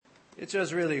It's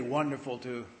just really wonderful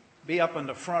to be up on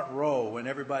the front row when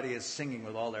everybody is singing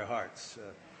with all their hearts.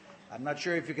 I'm not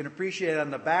sure if you can appreciate it on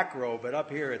the back row, but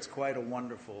up here it's quite a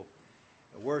wonderful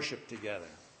worship together.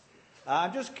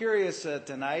 I'm just curious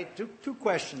tonight, two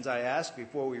questions I ask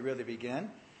before we really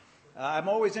begin. I'm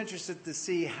always interested to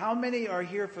see how many are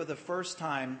here for the first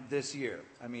time this year.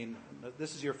 I mean,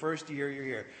 this is your first year you're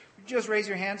here. Just raise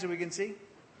your hand so we can see.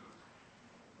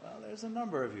 Well, there's a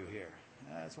number of you here.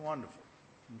 That's wonderful.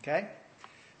 Okay?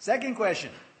 Second question.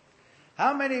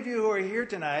 How many of you who are here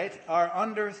tonight are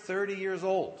under 30 years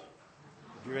old?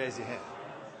 Would you raise your hand?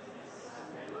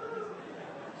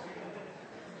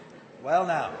 Well,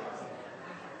 now.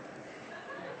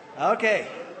 Okay.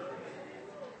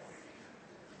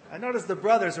 I noticed the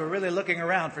brothers were really looking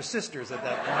around for sisters at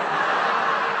that point.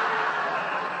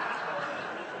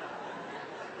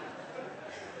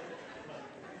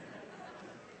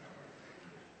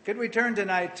 Could we turn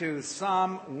tonight to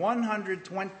Psalm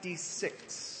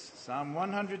 126? Psalm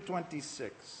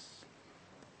 126.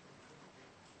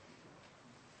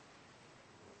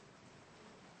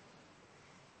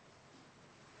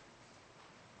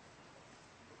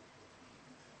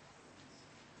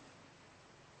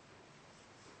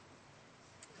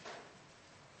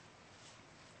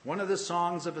 One of the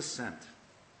songs of ascent.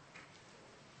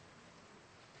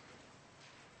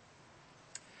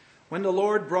 When the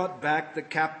Lord brought back the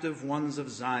captive ones of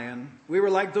Zion, we were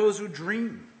like those who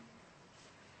dream.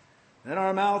 Then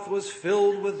our mouth was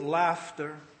filled with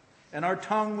laughter, and our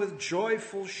tongue with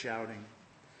joyful shouting.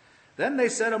 Then they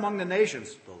said among the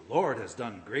nations, the Lord has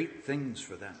done great things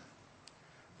for them.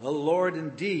 The Lord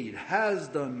indeed has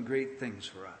done great things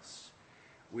for us.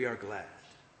 We are glad.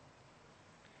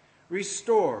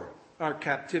 Restore our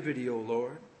captivity, O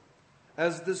Lord,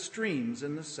 as the streams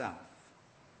in the south.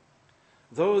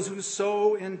 Those who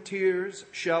sow in tears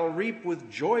shall reap with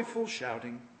joyful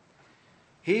shouting.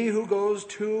 He who goes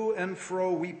to and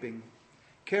fro weeping,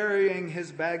 carrying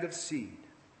his bag of seed,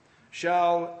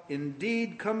 shall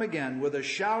indeed come again with a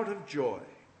shout of joy,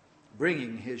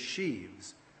 bringing his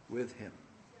sheaves with him.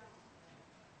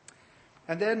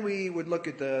 And then we would look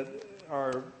at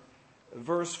our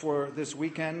verse for this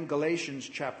weekend, Galatians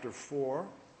chapter 4.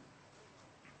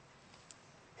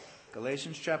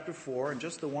 Galatians chapter 4, and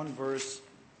just the one verse,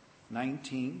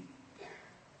 19.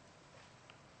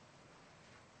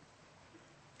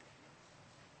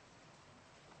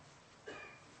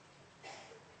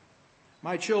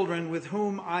 My children, with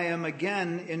whom I am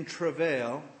again in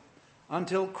travail,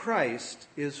 until Christ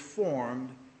is formed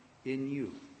in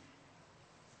you.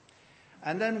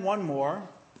 And then one more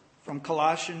from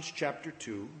Colossians chapter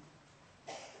 2.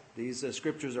 These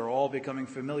scriptures are all becoming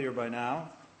familiar by now.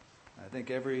 I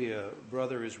think every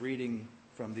brother is reading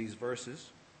from these verses.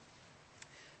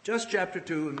 Just chapter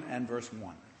 2 and verse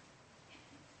 1.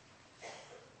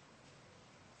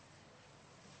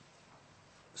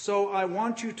 So I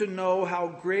want you to know how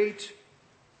great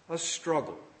a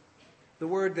struggle. The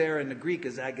word there in the Greek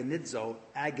is agonizo,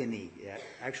 agony. Yeah,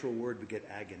 actual word we get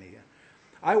agony.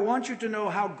 I want you to know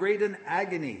how great an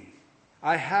agony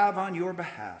I have on your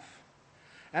behalf.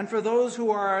 And for those who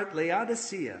are at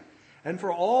Laodicea, and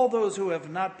for all those who have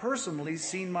not personally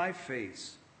seen my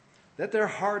face, that their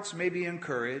hearts may be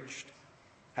encouraged,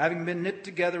 having been knit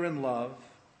together in love,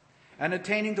 and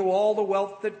attaining to all the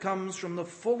wealth that comes from the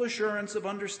full assurance of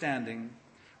understanding,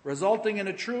 resulting in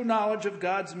a true knowledge of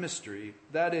God's mystery,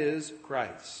 that is,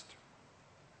 Christ,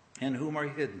 in whom are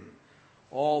hidden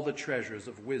all the treasures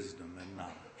of wisdom and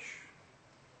knowledge.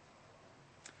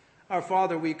 Our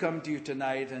Father, we come to you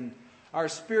tonight, and our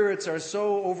spirits are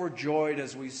so overjoyed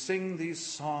as we sing these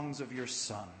songs of your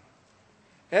Son.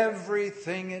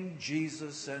 Everything in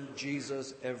Jesus, and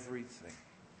Jesus everything.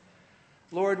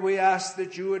 Lord, we ask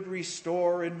that you would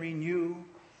restore and renew,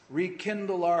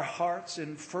 rekindle our hearts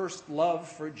in first love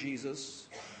for Jesus,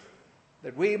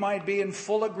 that we might be in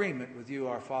full agreement with you,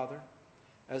 our Father,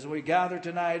 as we gather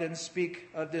tonight and speak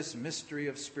of this mystery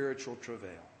of spiritual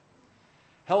travail.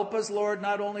 Help us, Lord,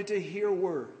 not only to hear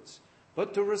words,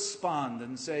 but to respond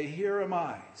and say, here am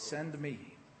I, send me.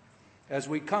 As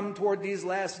we come toward these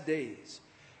last days,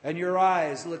 and your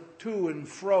eyes look to and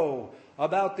fro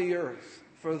about the earth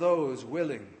for those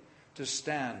willing to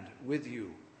stand with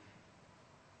you.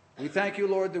 We thank you,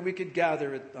 Lord, that we could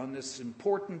gather on this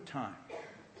important time.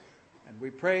 And we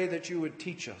pray that you would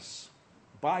teach us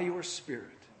by your Spirit,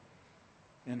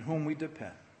 in whom we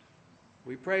depend.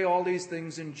 We pray all these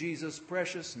things in Jesus'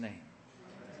 precious name.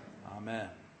 Amen.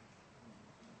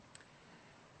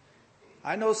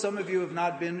 I know some of you have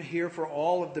not been here for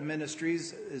all of the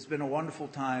ministries. It's been a wonderful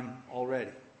time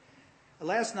already.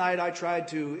 Last night I tried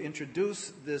to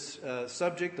introduce this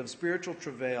subject of spiritual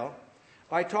travail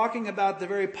by talking about the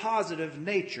very positive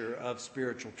nature of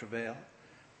spiritual travail,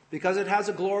 because it has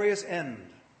a glorious end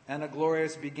and a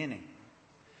glorious beginning.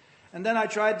 And then I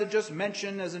tried to just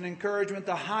mention as an encouragement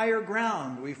the higher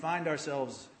ground we find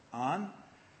ourselves on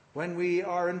when we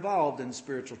are involved in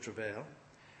spiritual travail.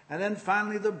 And then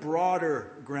finally the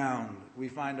broader ground we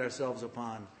find ourselves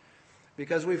upon,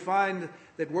 because we find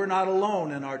that we're not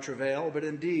alone in our travail, but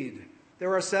indeed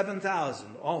there are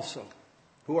 7,000 also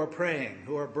who are praying,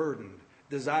 who are burdened,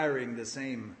 desiring the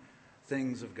same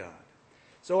things of God.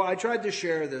 So I tried to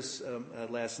share this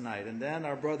last night, and then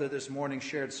our brother this morning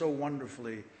shared so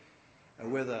wonderfully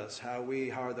with us how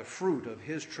we are the fruit of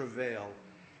his travail,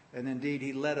 and indeed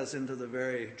he led us into the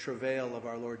very travail of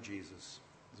our Lord Jesus.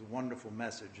 It was a wonderful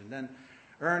message. And then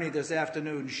Ernie this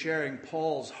afternoon sharing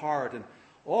Paul's heart and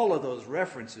all of those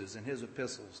references in his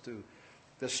epistles to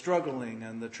the struggling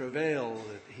and the travail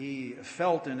that he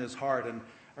felt in his heart. And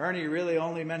Ernie really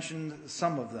only mentioned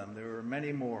some of them. There were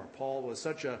many more. Paul was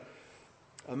such a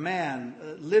man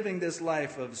living this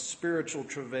life of spiritual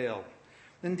travail.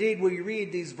 Indeed, we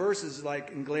read these verses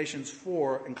like in Galatians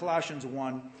 4 and Colossians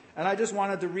 1, and I just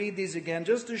wanted to read these again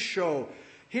just to show,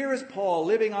 here is Paul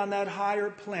living on that higher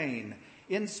plane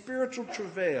in spiritual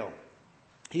travail.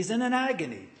 He's in an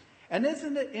agony. And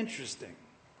isn't it interesting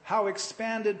how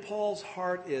expanded Paul's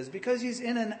heart is? Because he's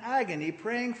in an agony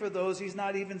praying for those he's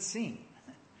not even seen.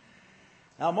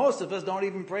 Now, most of us don't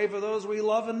even pray for those we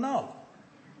love and know.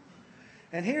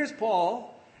 And here's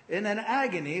Paul in an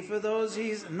agony for those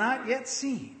he's not yet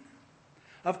seen.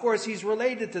 Of course, he's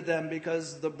related to them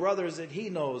because the brothers that he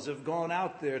knows have gone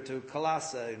out there to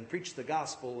Colossae and preached the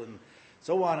gospel and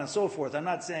so on and so forth. I'm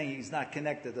not saying he's not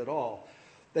connected at all.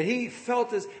 But he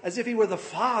felt as if he were the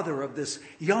father of this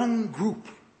young group.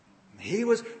 He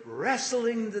was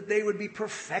wrestling that they would be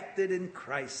perfected in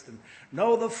Christ and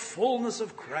know the fullness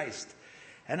of Christ.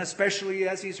 And especially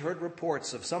as he's heard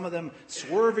reports of some of them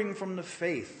swerving from the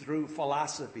faith through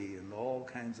philosophy and all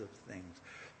kinds of things.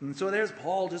 And so there's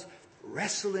Paul just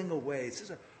wrestling away. It's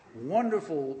just a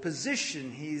wonderful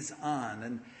position he's on.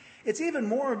 And it's even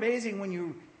more amazing when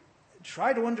you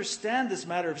try to understand this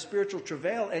matter of spiritual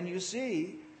travail and you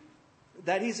see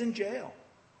that he's in jail.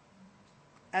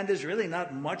 And there's really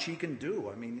not much he can do.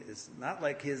 I mean, it's not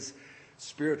like his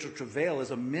spiritual travail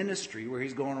is a ministry where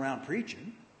he's going around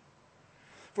preaching.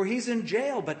 For he's in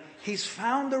jail, but he's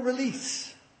found a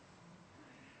release.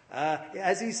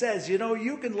 As he says,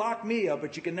 you can lock me up,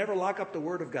 but you can never lock up the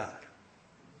Word of God.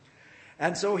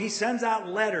 And so he sends out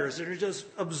letters that are just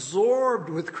absorbed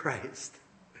with Christ,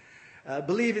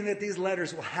 believing that these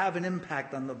letters will have an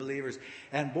impact on the believers.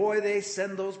 And boy, they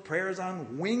send those prayers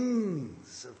on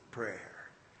wings of prayer.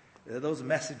 Those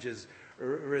messages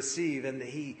receive, and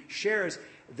he shares.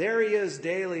 There he is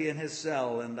daily in his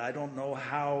cell, and I don't know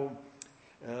how...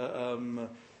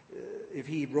 if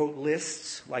he wrote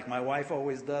lists like my wife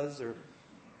always does, or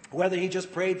whether he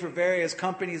just prayed for various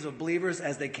companies of believers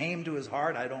as they came to his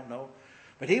heart, I don't know.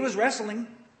 But he was wrestling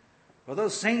for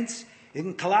those saints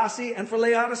in Colossae and for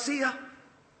Laodicea.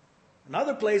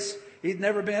 Another place he'd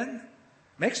never been.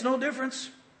 Makes no difference.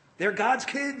 They're God's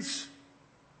kids.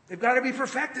 They've got to be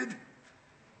perfected.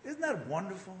 Isn't that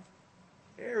wonderful?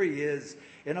 There he is.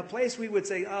 In a place we would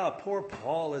say, poor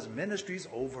Paul, his ministry's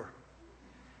over.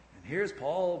 And here's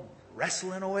Paul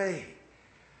wrestling away,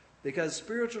 because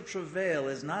spiritual travail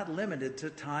is not limited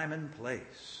to time and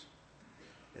place.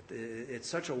 It's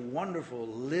such a wonderful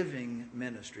living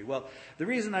ministry. Well, the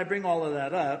reason I bring all of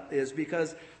that up is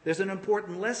because there's an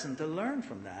important lesson to learn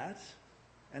from that,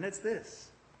 and it's this.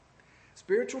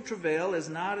 Spiritual travail is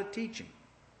not a teaching.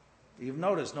 You've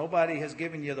noticed nobody has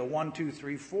given you the 1, 2,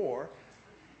 3, 4,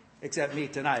 except me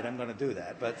tonight. I'm going to do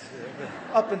that. But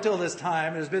up until this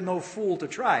time, there's been no fool to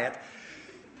try it.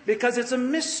 Because it's a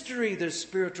mystery, this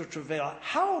spiritual travail.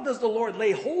 How does the Lord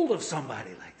lay hold of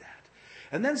somebody like that?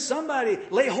 And then somebody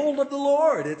lay hold of the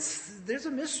Lord. There's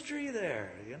a mystery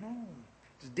there,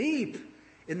 It's deep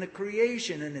in the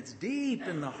creation, and it's deep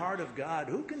in the heart of God.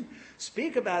 Who can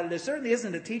speak about it? It certainly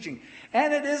isn't a teaching,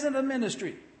 and it isn't a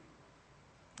ministry.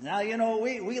 Now,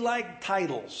 we like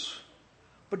titles.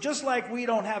 But just like we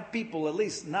don't have people, at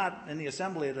least not in the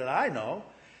assembly that I know,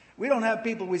 we don't have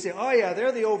people we say, oh yeah,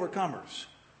 they're the overcomers.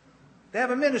 They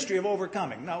have a ministry of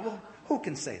overcoming. Now, well, who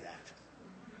can say that?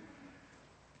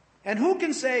 And who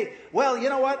can say, well, you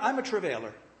know what, I'm a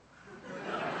travailer.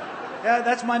 Yeah,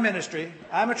 that's my ministry.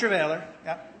 I'm a travailer.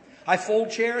 Yeah. I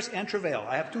fold chairs and travail.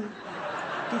 I have two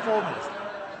fold ministry.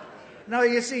 Now,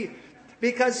 you see,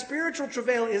 because spiritual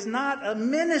travail is not a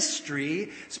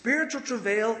ministry, spiritual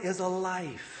travail is a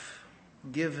life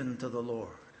given to the Lord.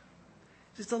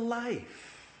 It's a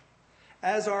life,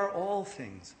 as are all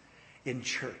things in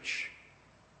church.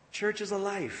 Church is a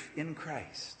life in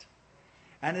Christ.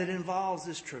 And it involves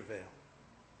this travail.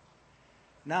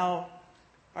 Now,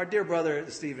 our dear brother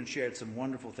Stephen shared some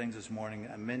wonderful things this morning,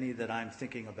 many that I'm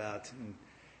thinking about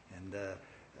and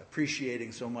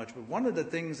appreciating so much. But one of the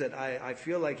things that I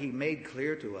feel like he made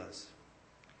clear to us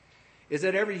is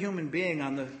that every human being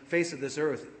on the face of this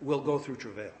earth will go through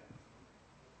travail.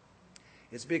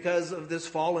 It's because of this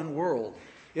fallen world.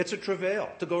 It's a travail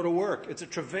to go to work. It's a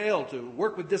travail to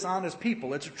work with dishonest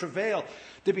people. It's a travail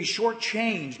to be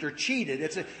shortchanged or cheated.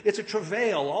 It's a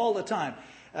travail all the time.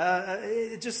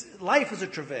 Life is a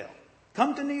travail.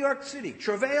 Come to New York City,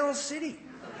 travail city.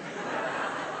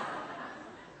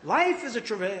 Life is a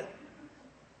travail.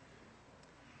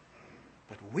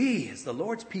 But we, as the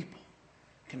Lord's people,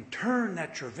 can turn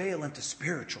that travail into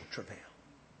spiritual travail.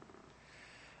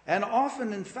 And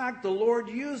often, in fact, the Lord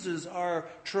uses our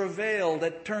travail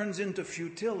that turns into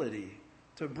futility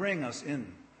to bring us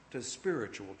into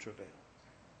spiritual travail.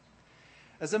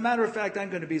 As a matter of fact, I'm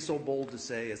going to be so bold to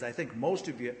say, as I think most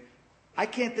of you, I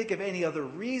can't think of any other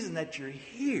reason that you're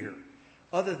here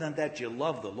other than that you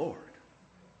love the Lord.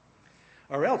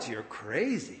 Or else you're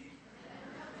crazy.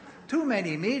 Too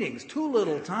many meetings, too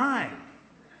little time.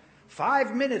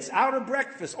 5 minutes out of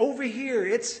breakfast, over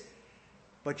here,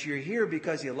 but you're here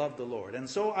because you love the Lord. And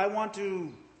so I want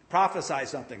to prophesy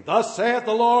something. Thus saith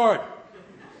the Lord.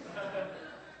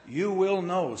 You will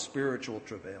know spiritual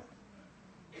travail.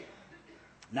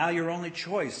 Now your only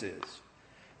choice is,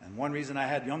 and one reason I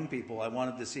had young people, I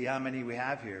wanted to see how many we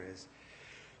have here, is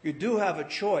you do have a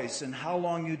choice in how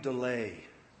long you delay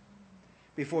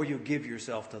before you give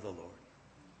yourself to the Lord.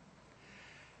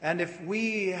 And if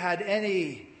we had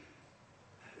any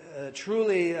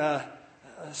truly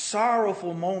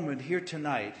sorrowful moment here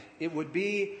tonight, it would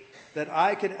be that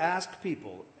I could ask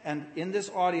people, and in this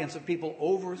audience of people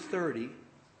over 30,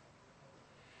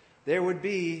 there would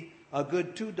be a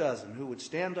good 24 who would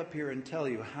stand up here and tell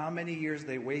you how many years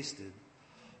they wasted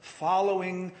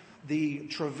following the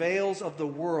travails of the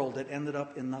world that ended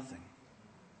up in nothing.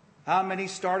 How many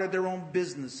started their own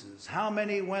businesses? How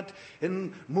many went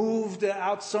and moved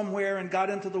out somewhere and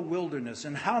got into the wilderness?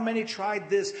 And how many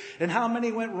tried this? And how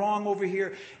many went wrong over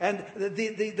here? And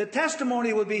the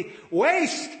testimony would be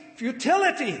waste,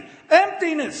 futility,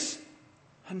 emptiness,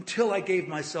 until I gave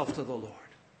myself to the Lord.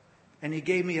 And He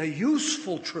gave me a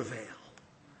useful travail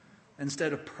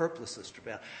instead of purposeless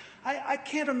travail. I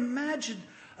can't imagine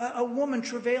a woman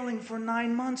travailing for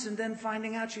 9 months and then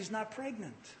finding out she's not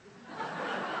pregnant.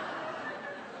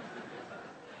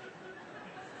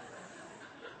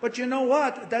 But you know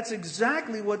what? That's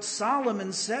exactly what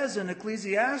Solomon says in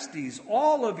Ecclesiastes.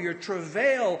 All of your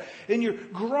travail and your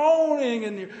groaning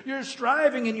and your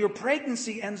striving and your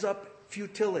pregnancy ends up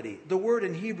futility. The word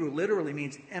in Hebrew literally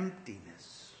means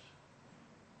emptiness.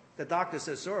 The doctor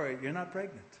says, sorry, you're not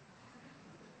pregnant.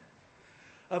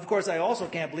 Of course, I also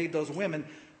can't believe those women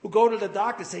who go to the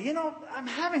doctor and say, I'm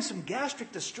having some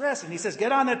gastric distress. And he says,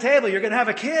 get on the table, you're going to have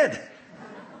a kid.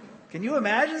 Can you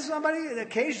imagine somebody?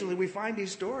 Occasionally we find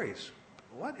these stories.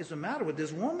 What is the matter with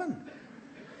this woman?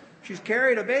 She's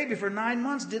carried a baby for 9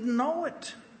 months, didn't know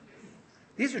it.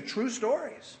 These are true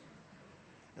stories.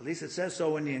 At least it says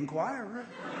so in the Inquirer.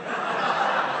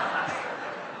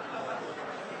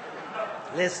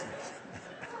 Listen.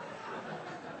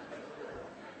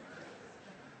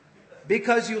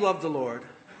 Because you love the Lord,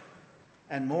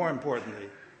 and more importantly,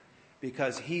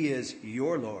 because He is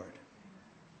your Lord,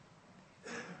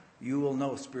 you will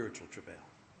know spiritual travail.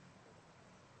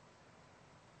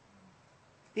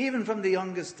 Even from the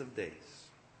youngest of days,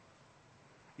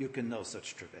 you can know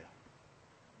such travail.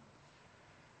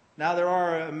 Now, there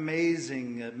are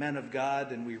amazing men of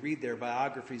God, and we read their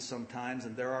biographies sometimes,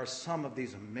 and there are some of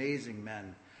these amazing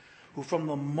men who, from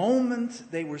the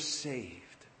moment they were saved,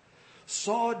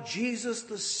 saw Jesus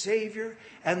the Savior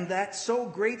and that so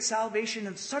great salvation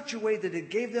in such a way that it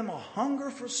gave them a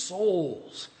hunger for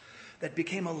souls that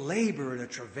became a labor and a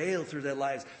travail through their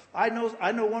lives. I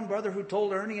know one brother who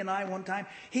told Ernie and I one time,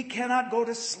 he cannot go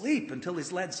to sleep until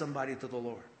he's led somebody to the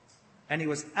Lord. And he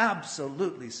was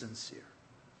absolutely sincere.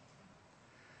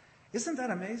 Isn't that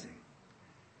amazing?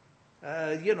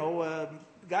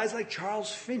 Guys like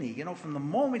Charles Finney, from the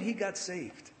moment he got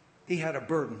saved, he had a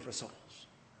burden for souls.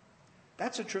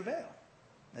 That's a travail.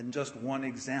 And just one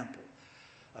example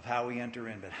of how we enter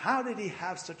in. But how did he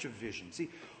have such a vision? See,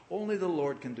 only the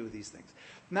Lord can do these things.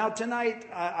 Now, tonight,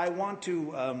 I want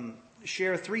to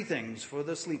share 3 things for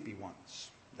the sleepy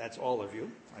ones. That's all of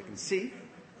you, I can see.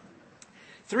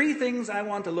 3 things I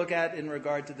want to look at in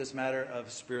regard to this matter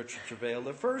of spiritual travail.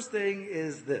 The first thing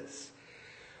is this.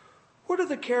 What are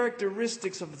the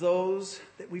characteristics of those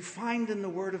that we find in the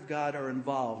Word of God are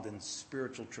involved in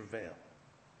spiritual travail?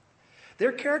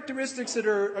 They're characteristics that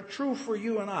are true for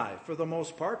you and I, for the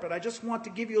most part, but I just want to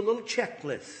give you a little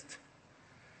checklist.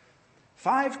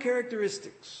 5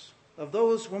 characteristics of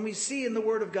those, when we see in the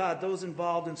Word of God, those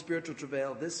involved in spiritual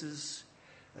travail, this is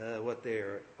what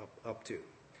they're up to.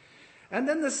 And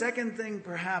then the second thing,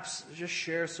 perhaps, just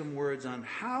share some words on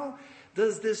how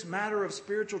does this matter of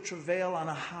spiritual travail on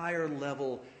a higher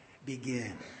level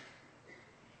begin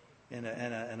in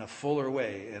a fuller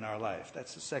way in our life.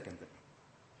 That's the second thing.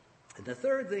 And the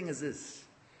third thing is this.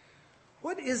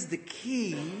 What is the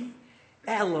key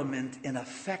element in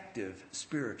effective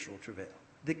spiritual travail?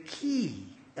 The key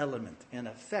element in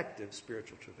effective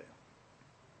spiritual travail.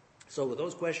 So with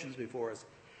those questions before us,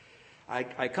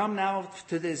 I come now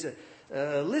to this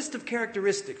list of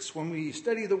characteristics when we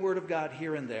study the Word of God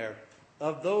here and there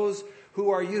of those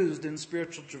who are used in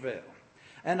spiritual travail.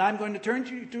 And I'm going to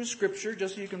turn to Scripture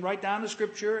just so you can write down the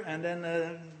Scripture and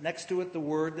then next to it the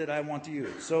word that I want to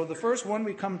use. So the first one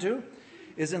we come to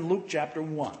is in Luke chapter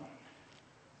 1.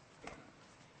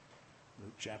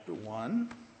 Luke chapter 1.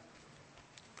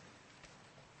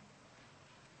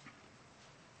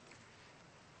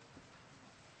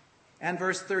 And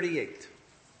verse 38.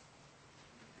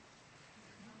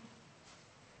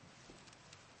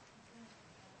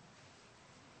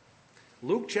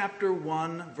 Luke chapter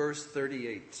 1, verse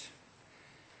 38.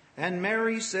 And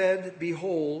Mary said,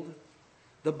 Behold,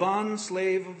 the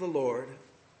bondslave of the Lord,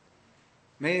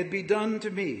 may it be done to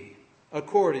me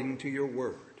according to your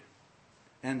word.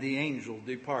 And the angel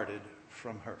departed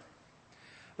from her.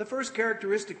 The first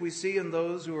characteristic we see in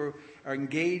those who are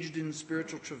engaged in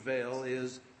spiritual travail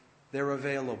is they're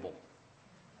available.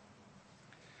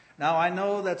 Now, I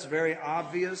know that's very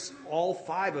obvious. All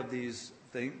 5 of these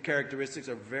characteristics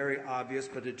are very obvious,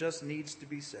 but it just needs to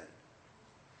be said.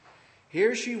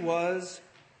 Here she was,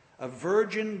 a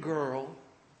virgin girl,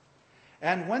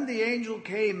 and when the angel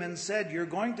came and said, You're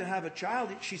going to have a child,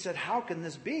 she said, How can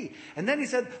this be? And then he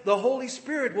said, The Holy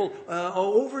Spirit will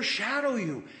overshadow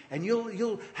you, and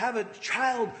you'll have a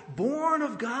child born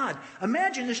of God.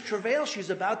 Imagine this travail she's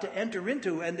about to enter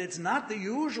into, and it's not the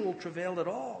usual travail at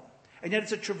all. And yet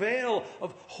it's a travail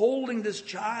of holding this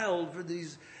child for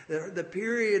the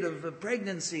period of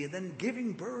pregnancy and then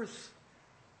giving birth.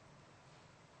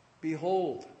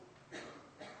 Behold,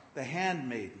 the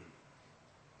handmaiden,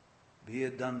 be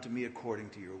it done to me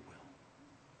according to your will.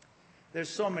 There's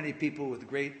so many people with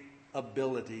great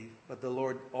ability, but the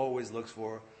Lord always looks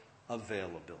for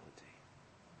availability.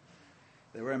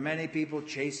 There are many people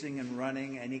chasing and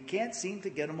running, and he can't seem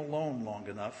to get them alone long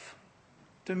enough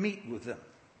to meet with them.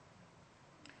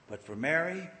 But for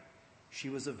Mary, she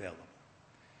was available.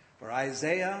 For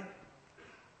Isaiah,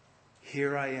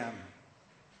 here I am,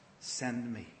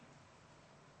 send me.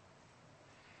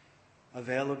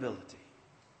 Availability.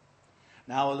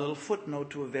 Now, a little footnote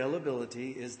to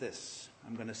availability is this.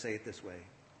 I'm going to say it this way.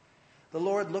 The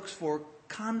Lord looks for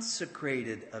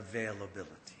consecrated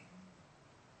availability.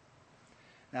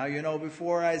 Now, you know,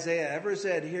 before Isaiah ever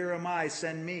said, Here am I,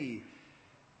 send me,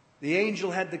 the angel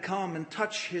had to come and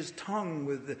touch his tongue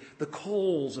with the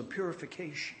coals of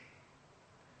purification.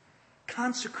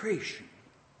 Consecration.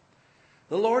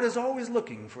 The Lord is always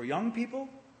looking for young people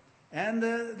and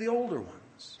the older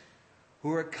ones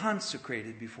who are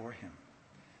consecrated before him.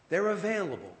 They're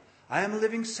available. I am a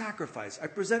living sacrifice. I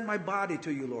present my body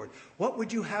to you, Lord. What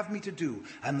would you have me to do?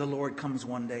 And the Lord comes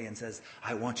one day and says,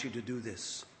 I want you to do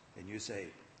this. And you say,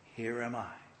 Here am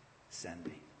I. Send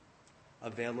me.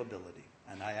 Availability.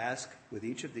 And I ask with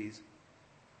each of these,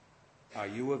 are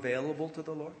you available to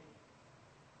the Lord?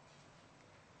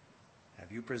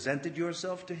 Have you presented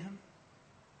yourself to him?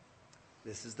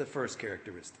 This is the first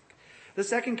characteristic. The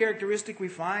second characteristic we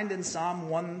find in Psalm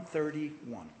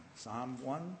 131. Psalm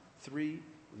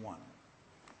 131.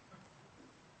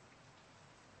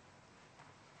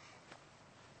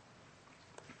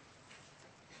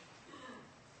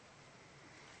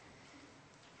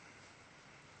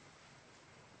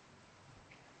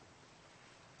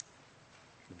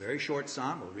 A very short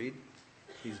psalm. We'll read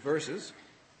these verses.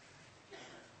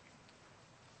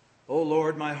 O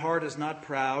Lord, my heart is not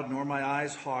proud, nor my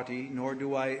eyes haughty, nor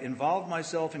do I involve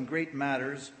myself in great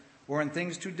matters or in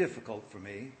things too difficult for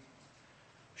me.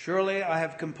 Surely I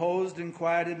have composed and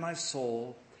quieted my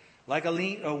soul, like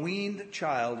a weaned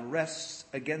child rests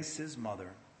against his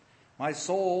mother. My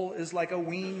soul is like a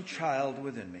weaned child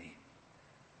within me.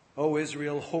 O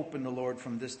Israel, hope in the Lord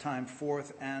from this time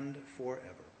forth and forever.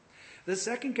 The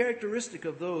second characteristic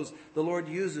of those the Lord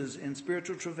uses in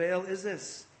spiritual travail is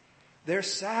this. They're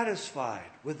satisfied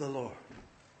with the Lord.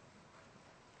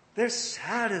 They're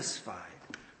satisfied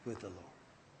with the Lord.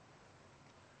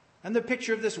 And the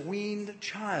picture of this weaned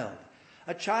child,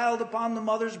 a child upon the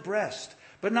mother's breast,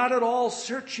 but not at all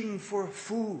searching for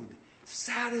food,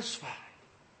 satisfied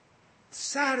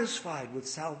with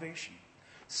salvation,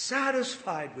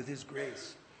 satisfied with his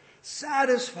grace,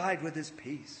 satisfied with his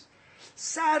peace,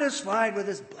 satisfied with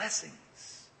his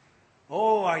blessings.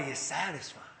 Oh, are you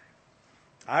satisfied?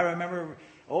 I remember,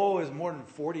 it was more than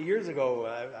 40 years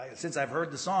ago since I've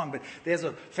heard the song, but there's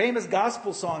a famous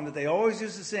gospel song that they always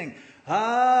used to sing.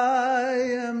 I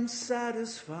am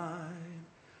satisfied.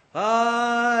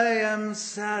 I am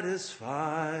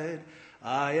satisfied.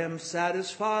 I am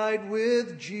satisfied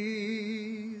with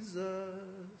Jesus.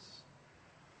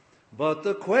 But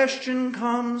the question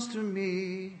comes to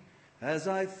me as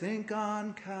I think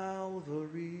on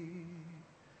Calvary.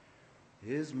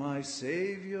 Is my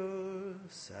Savior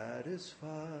satisfied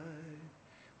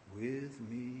with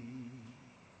me?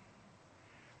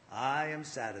 I am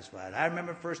satisfied. I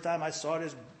remember the first time I saw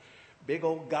this big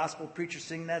old gospel preacher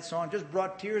sing that song, it just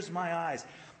brought tears to my eyes.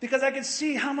 Because I could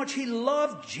see how much he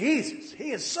loved Jesus.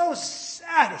 He is so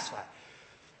satisfied.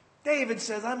 David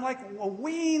says, I'm like a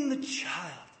weaned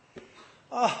child.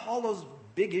 All those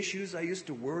big issues I used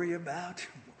to worry about.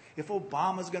 If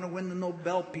Obama's going to win the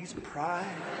Nobel Peace Prize.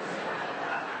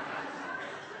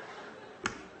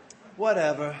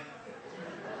 Whatever.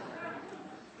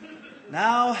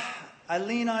 Now, I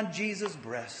lean on Jesus'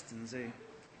 breast and say,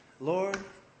 Lord,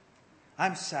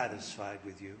 I'm satisfied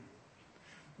with you.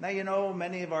 Now,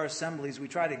 many of our assemblies, we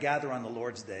try to gather on the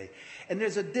Lord's Day. And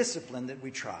there's a discipline that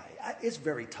we try. It's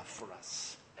very tough for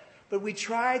us. But we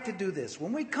try to do this.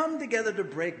 When we come together to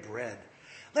break bread,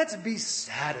 let's be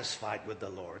satisfied with the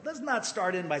Lord. Let's not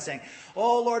start in by saying,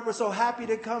 oh, Lord, we're so happy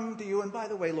to come to you. And by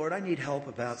the way, Lord, I need help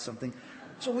about something.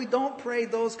 So we don't pray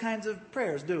those kinds of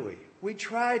prayers, do we? We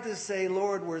try to say,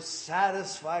 Lord, we're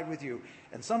satisfied with you.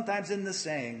 And sometimes in the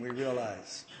saying, we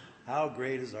realize how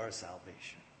great is our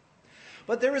salvation.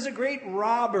 But there is a great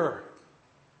robber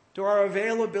to our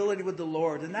availability with the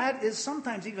Lord. And that is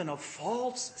sometimes even a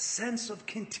false sense of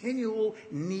continual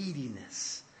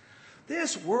neediness.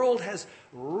 This world has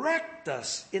wrecked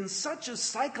us in such a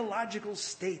psychological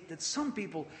state that some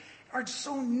people are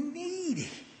so needy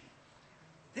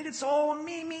that it's all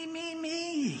me, me, me,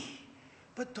 me.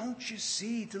 But don't you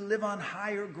see, to live on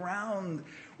higher ground,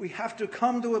 we have to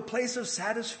come to a place of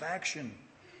satisfaction.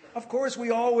 Of course, we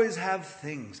always have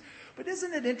things. But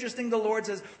isn't it interesting, the Lord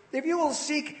says, if you will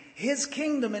seek his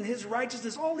kingdom and his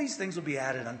righteousness, all these things will be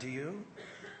added unto you.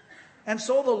 And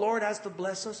so the Lord has to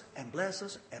bless us and bless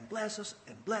us and bless us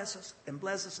and bless us and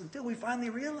bless us until we finally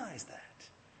realize that.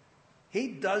 He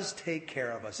does take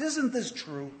care of us. Isn't this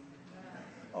true?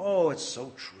 Oh, it's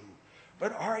so true.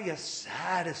 But are you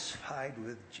satisfied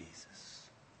with Jesus?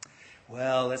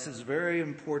 Well, this is a very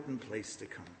important place to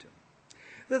come to.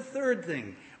 The third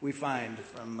thing we find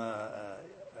from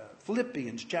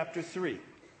Philippians chapter 3.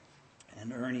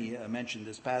 And Ernie mentioned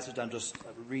this passage. I'll just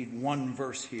read one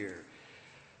verse here.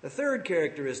 The third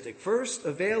characteristic. First,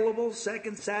 available.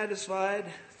 Second, satisfied.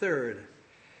 Third,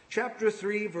 chapter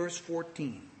 3, verse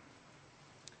 14.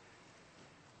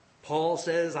 Paul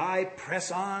says, I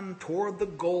press on toward the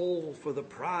goal for the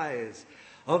prize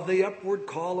of the upward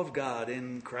call of God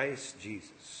in Christ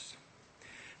Jesus.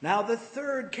 Now, the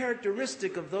third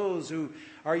characteristic of those who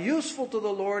are useful to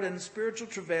the Lord in spiritual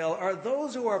travail are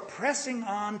those who are pressing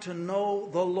on to know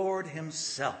the Lord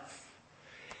himself.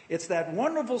 It's that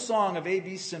wonderful song of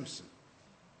A.B. Simpson,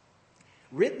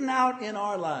 written out in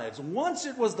our lives. Once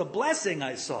it was the blessing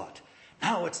I sought,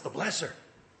 now it's the blesser.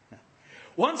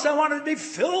 Once I wanted to be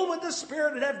filled with the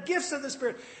Spirit and have gifts of the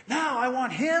Spirit. Now I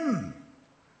want him.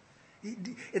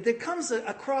 There comes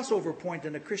a crossover point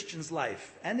in a Christian's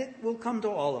life, and it will come to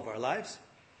all of our lives.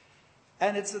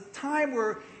 And it's a time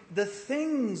where the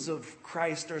things of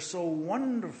Christ are so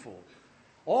wonderful.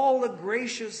 All the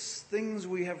gracious things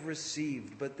we have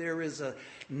received, but there is a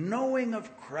knowing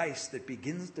of Christ that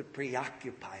begins to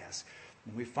preoccupy us.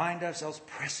 And we find ourselves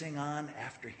pressing on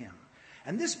after him.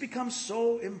 And this becomes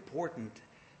so important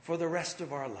for the rest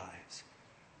of our lives.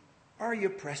 Are you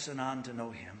pressing on to know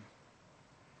him?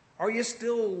 Are you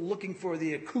still looking for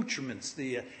the accoutrements,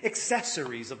 the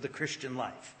accessories of the Christian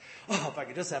life? Oh, if I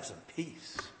could just have some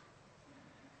peace.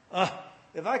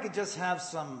 If I could just have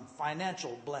some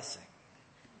financial blessing.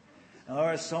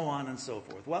 Or so on and so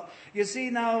forth. Well, you see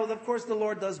now, of course, the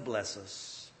Lord does bless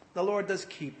us. The Lord does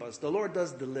keep us. The Lord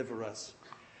does deliver us.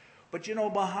 But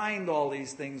behind all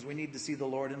these things, we need to see the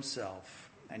Lord himself.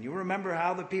 And you remember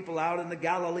how the people out in the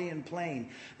Galilean plain,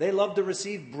 they loved to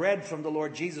receive bread from the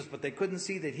Lord Jesus, but they couldn't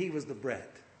see that he was the bread.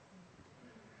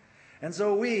 And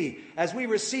so as we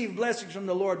receive blessings from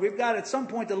the Lord, we've got at some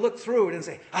point to look through it and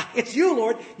say, it's you,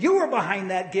 Lord. You were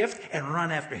behind that gift, and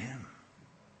run after him.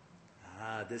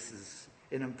 This is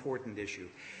an important issue.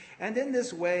 And in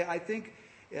this way, I think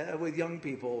with young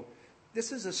people,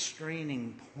 this is a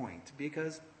straining point,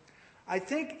 because I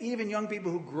think even young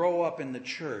people who grow up in the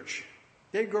church,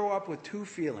 they grow up with two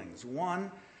feelings.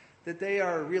 One, that they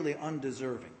are really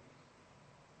undeserving.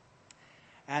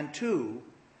 And two,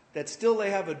 that still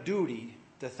they have a duty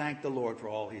to thank the Lord for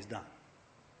all he's done.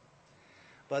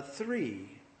 But three,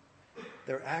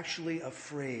 they're actually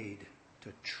afraid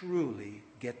to truly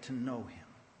get to know him.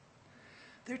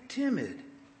 They're timid.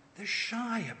 They're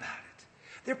shy about it.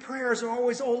 Their prayers are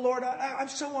always, oh Lord, I'm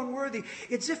so unworthy.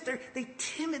 It's if they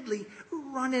timidly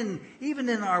run in, even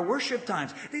in our worship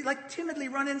times. They like timidly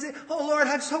run in and say, oh Lord,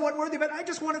 I'm so unworthy, but I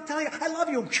just want to tell you, I love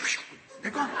you.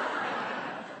 They're gone.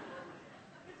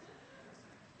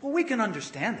 Well, we can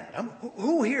understand that.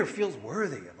 Who here feels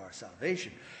worthy of our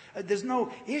salvation? There's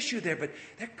no issue there, but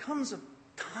there comes a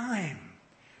time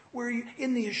where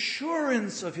in the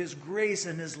assurance of his grace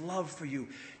and his love for you,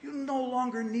 you no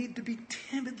longer need to be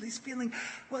timidly feeling,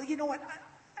 well, you know what,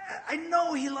 I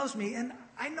know he loves me, and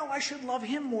I know I should love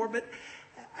him more, but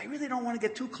I really don't want to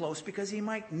get too close because he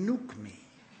might nuke me.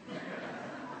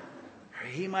 Or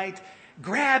he might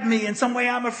grab me in some way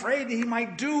I'm afraid he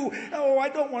might do. Oh, I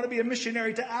don't want to be a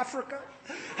missionary to Africa.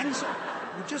 And so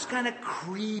we just kind of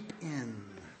creep in.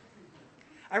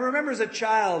 I remember as a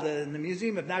child in the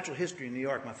Museum of Natural History in New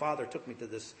York, my father took me to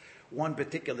this one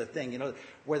particular thing,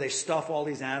 where they stuff all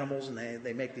these animals and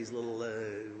they make these little,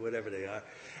 whatever they are.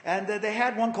 And they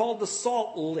had one called the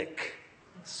salt lick.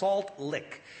 Salt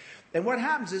lick. And what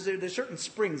happens is there's certain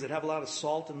springs that have a lot of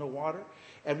salt in the water.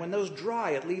 And when those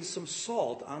dry, it leaves some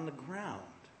salt on the ground.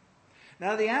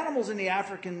 Now, the animals in the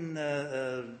African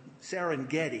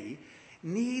Serengeti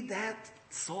need that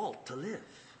salt to live.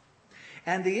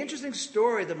 And the interesting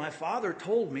story that my father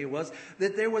told me was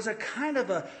that there was a kind of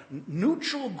a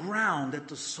neutral ground at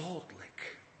the salt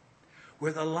lick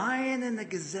where the lion and the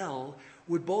gazelle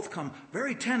would both come,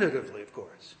 very tentatively, of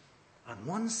course, on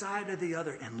one side or the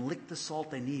other and lick the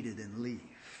salt they needed and leave.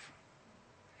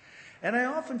 And I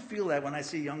often feel that when I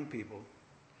see young people.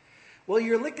 Well,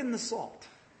 you're licking the salt,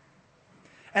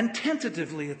 and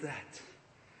tentatively at that.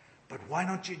 But why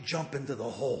don't you jump into the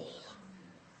hole?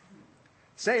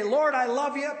 Say, Lord, I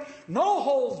love you. No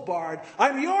holes barred.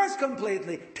 I'm yours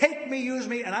completely. Take me, use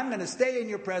me, and I'm going to stay in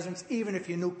your presence even if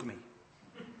you nuke me.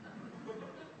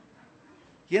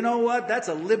 You know what? That's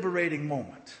a liberating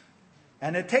moment.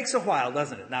 And it takes a while,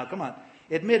 doesn't it? Now, come on.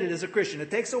 Admit it as a Christian.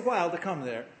 It takes a while to come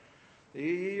there.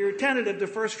 You're tentative the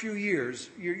first few years.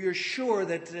 You're sure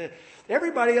that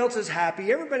everybody else is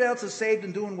happy, everybody else is saved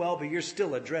and doing well, but you're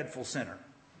still a dreadful sinner.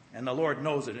 And the Lord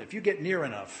knows it. If you get near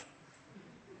enough,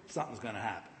 something's going to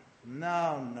happen.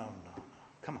 No.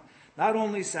 Come on. Not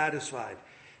only satisfied,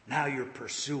 now you're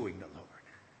pursuing the Lord.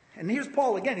 And here's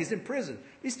Paul again. He's in prison.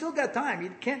 He's still got time.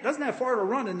 He doesn't have far to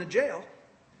run in the jail.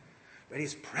 But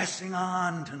he's pressing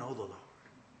on to know the Lord.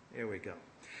 Here we go.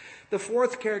 The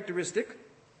fourth characteristic,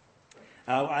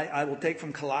 I will take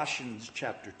from Colossians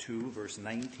chapter 2, verse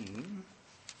 19.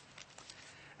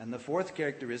 And the fourth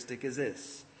characteristic is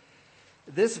this.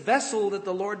 This vessel that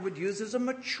the Lord would use is a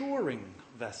maturing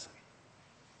vessel.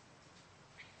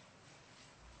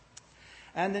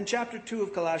 And in chapter 2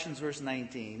 of Colossians, verse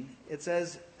 19, it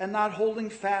says, and not holding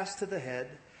fast to the head,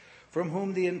 from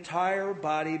whom the entire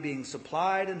body being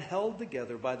supplied and held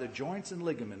together by the joints and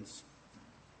ligaments,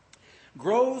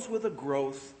 grows with a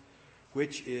growth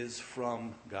which is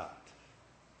from God.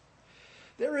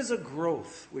 There is a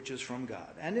growth which is from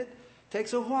God, and it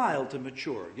takes a while to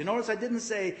mature. You notice I didn't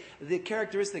say the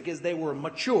characteristic is they were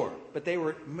mature, but they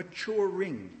were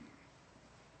maturing.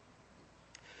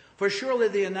 For surely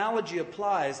the analogy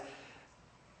applies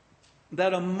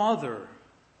that a mother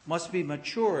must be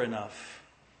mature enough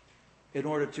in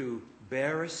order to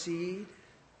bear a seed,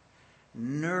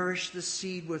 nourish the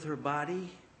seed with her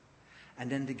body, and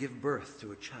then to give birth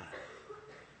to a child.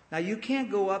 Now, you can't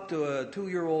go up to a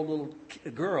 2-year-old little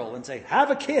girl and say,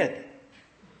 have a kid.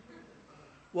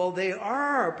 Well, they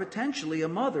are potentially a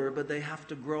mother, but they have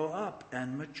to grow up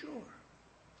and mature.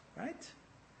 Right?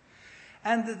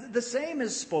 And the same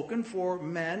is spoken for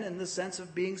men in the sense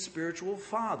of being spiritual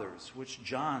fathers, which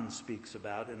John speaks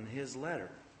about in his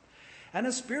letter. And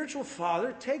a spiritual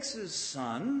father takes his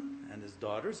son, and his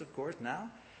daughters, of course, now,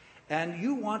 and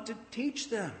you want to teach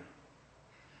them.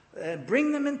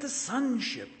 Bring them into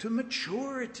sonship, to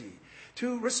maturity,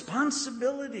 to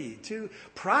responsibility, to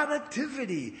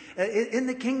productivity in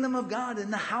the kingdom of God,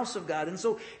 in the house of God. And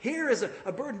so here is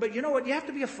a burden. But you know what? You have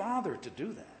to be a father to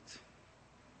do that.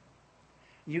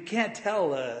 You can't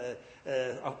tell,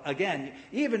 again,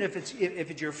 even if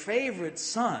it's your favorite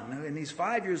son and he's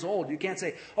 5 years old, you can't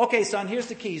say, okay, son, here's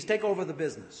the keys, take over the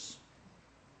business.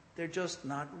 They're just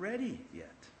not ready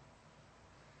yet.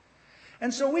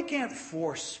 And so we can't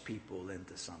force people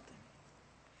into something.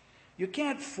 You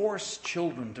can't force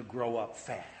children to grow up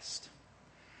fast.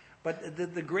 But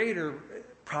the greater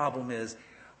problem is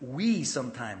we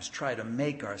sometimes try to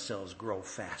make ourselves grow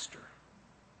faster.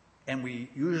 And we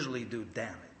usually do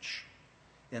damage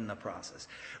in the process.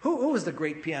 Who was the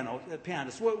great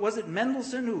pianist? Was it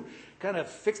Mendelssohn who kind of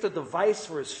fixed a device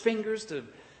for his fingers to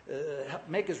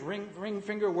make his ring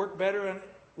finger work better? And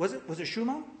was it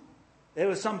Schumann? It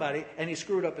was somebody, and he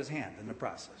screwed up his hand in the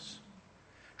process,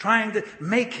 trying to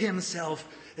make himself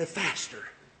faster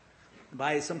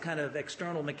by some kind of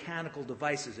external mechanical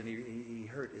devices, and he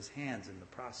hurt his hands in the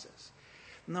process.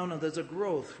 No, there's a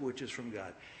growth which is from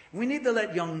God. We need to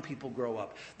let young people grow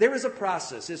up. There is a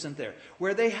process, isn't there,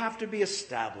 where they have to be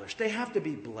established. They have to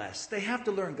be blessed. They have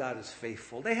to learn God is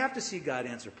faithful. They have to see God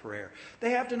answer prayer.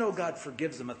 They have to know God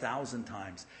forgives them 1,000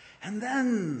 times. And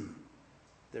then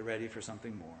they're ready for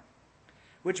something more.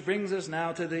 Which brings us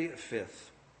now to the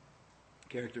fifth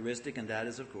characteristic, and that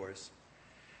is, of course,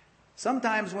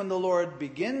 sometimes when the Lord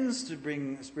begins to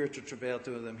bring spiritual travail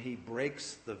to them, he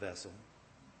breaks the vessel.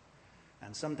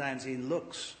 And sometimes he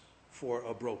looks for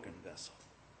a broken vessel.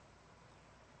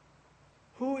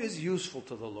 Who is useful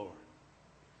to the Lord?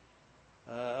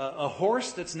 A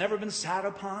horse that's never been sat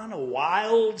upon? A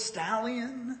wild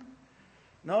stallion?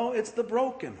 No, it's the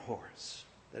broken horse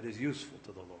that is useful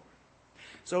to the Lord.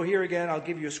 So here again, I'll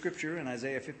give you a scripture in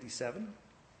Isaiah 57.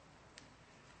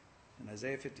 In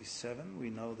Isaiah 57,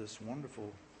 we know this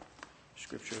wonderful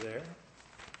scripture there.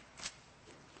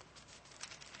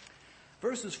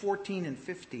 Verses 14 and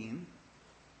 15,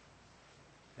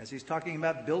 as he's talking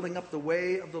about building up the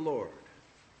way of the Lord.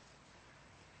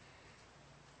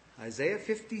 Isaiah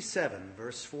 57,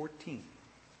 verse 14.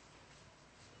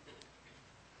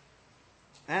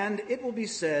 And it will be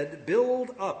said,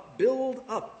 build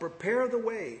up, prepare the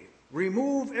way,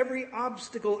 remove every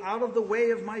obstacle out of the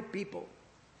way of my people.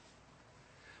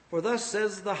 For thus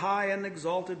says the high and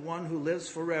exalted one who lives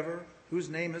forever, whose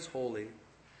name is holy.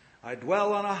 I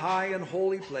dwell on a high and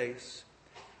holy place,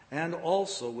 and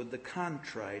also with the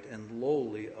contrite and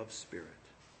lowly of spirit,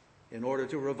 in order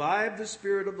to revive the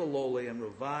spirit of the lowly and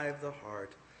revive the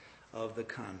heart of the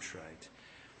contrite.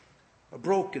 A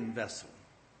broken vessel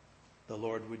the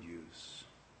Lord would use.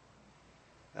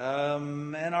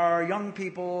 And our young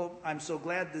people, I'm so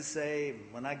glad to say,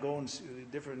 when I go to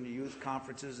different youth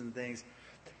conferences and things,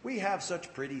 we have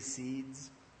such pretty seeds.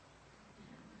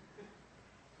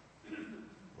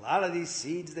 A lot of these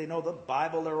seeds, they know the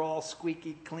Bible, they're all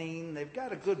squeaky clean. They've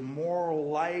got a good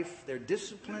moral life. They're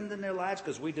disciplined in their lives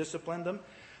because we disciplined them.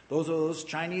 Those are those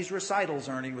Chinese recitals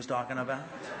Ernie was talking about.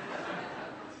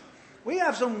 We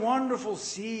have some wonderful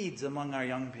seeds among our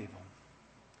young people.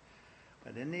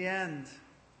 But in the end,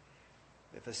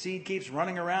 if a seed keeps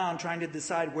running around trying to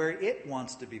decide where it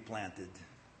wants to be planted,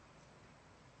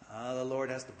 the Lord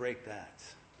has to break that.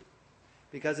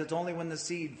 Because it's only when the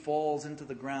seed falls into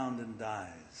the ground and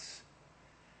dies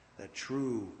that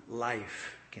true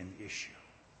life can issue.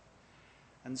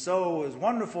 And so, as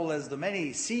wonderful as the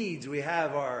many seeds we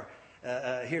have are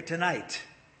here tonight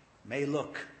may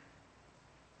look,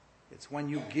 it's when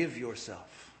you give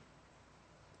yourself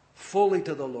fully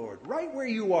to the Lord, right where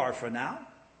you are for now.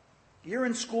 You're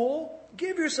in school,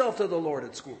 give yourself to the Lord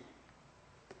at school.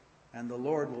 And the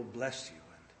Lord will bless you,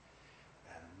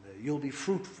 and you'll be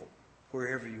fruitful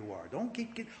wherever you are. Don't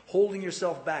keep holding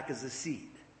yourself back as a seed.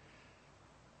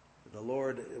 The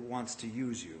Lord wants to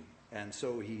use you, and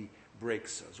so he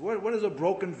breaks us. What does a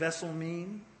broken vessel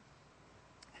mean?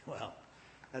 Well,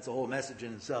 that's a whole message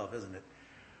in itself, isn't it?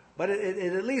 But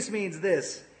it at least means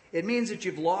this. It means that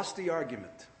you've lost the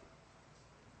argument.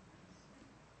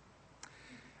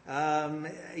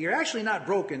 You're actually not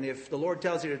broken if the Lord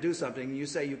tells you to do something and you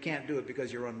say you can't do it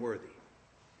because you're unworthy.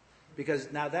 Because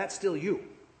now that's still you.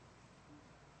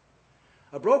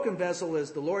 A broken vessel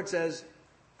is the Lord says,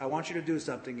 I want you to do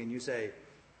something, and you say,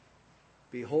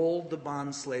 behold the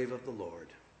bondslave of the Lord.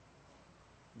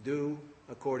 Do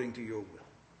according to your will.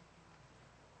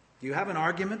 Do you have an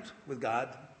argument with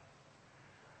God?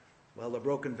 Well, a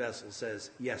broken vessel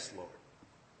says, yes, Lord.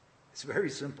 It's very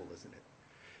simple, isn't it?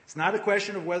 It's not a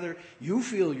question of whether you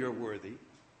feel you're worthy.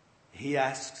 He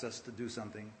asks us to do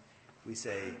something. We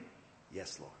say,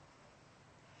 yes, Lord.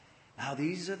 Now,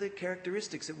 these are the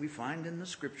characteristics that we find in the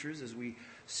scriptures as we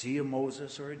see a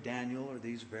Moses or a Daniel or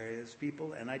these various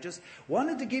people. And I just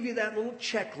wanted to give you that little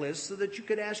checklist so that you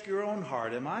could ask your own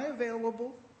heart, am I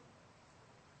available?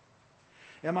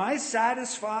 Am I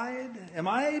satisfied? Am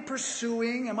I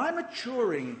pursuing? Am I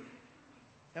maturing?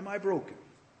 Am I broken?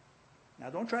 Now,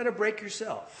 don't try to break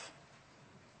yourself.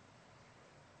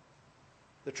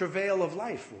 The travail of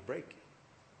life will break you.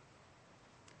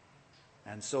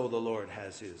 And so the Lord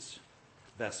has his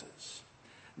vessels.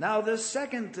 Now, the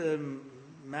second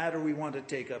matter we want to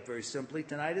take up very simply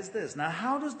tonight is this. Now,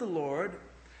 how does the Lord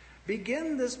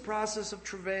begin this process of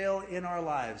travail in our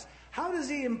lives? How does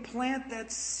he implant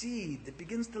that seed that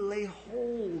begins to lay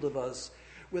hold of us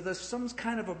with some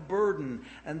kind of a burden,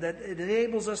 and that it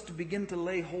enables us to begin to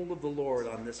lay hold of the Lord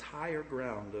on this higher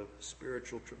ground of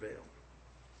spiritual travail?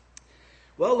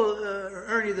 Well,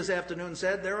 Ernie this afternoon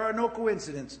said there are no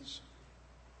coincidences.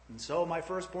 And so my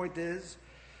first point is,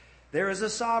 there is a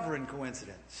sovereign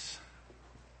coincidence,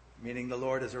 meaning the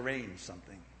Lord has arranged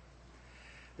something.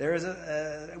 There is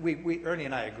Ernie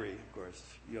and I agree, of course.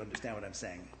 You understand what I'm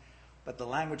saying. But the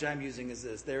language I'm using is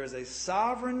this. There is a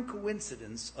sovereign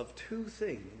coincidence of two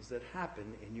things that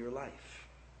happen in your life.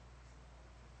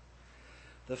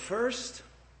 The first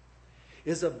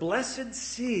is a blessed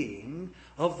seeing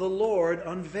of the Lord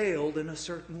unveiled in a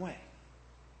certain way.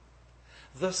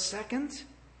 The second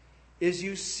is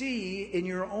you see in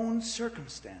your own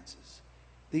circumstances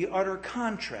the utter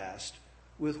contrast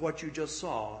with what you just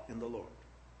saw in the Lord.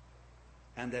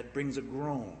 And that brings a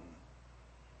groan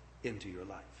into your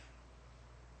life.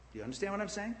 Do you understand what I'm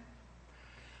saying?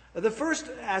 The first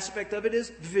aspect of it is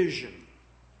vision.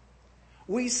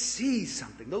 We see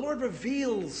something. The Lord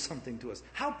reveals something to us.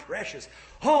 How precious.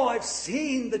 Oh, I've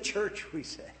seen the church, we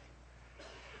say.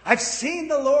 I've seen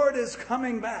the Lord is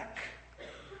coming back.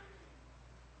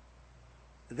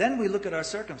 Then we look at our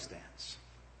circumstance.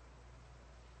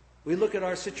 We look at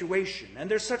our situation. And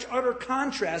there's such utter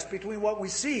contrast between what we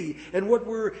see and what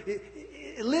we're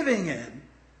living in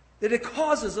that it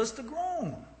causes us to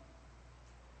groan.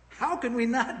 How can we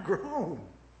not groan?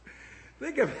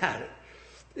 Think about it.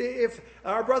 If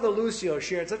our brother Lucio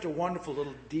shared such a wonderful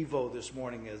little devo this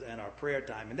morning in our prayer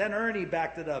time, and then Ernie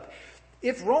backed it up.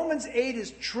 If Romans 8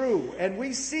 is true and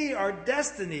we see our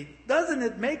destiny, doesn't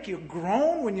it make you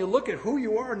groan when you look at who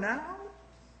you are now?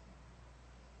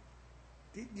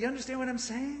 Do you understand what I'm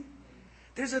saying?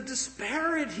 There's a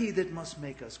disparity that must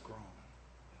make us groan.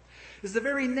 It's the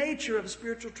very nature of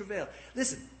spiritual travail.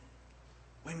 Listen,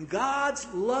 when God's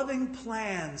loving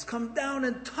plans come down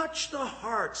and touch the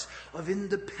hearts of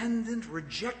independent,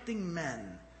 rejecting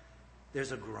men,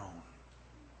 there's a groan.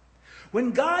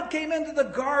 When God came into the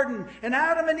garden and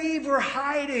Adam and Eve were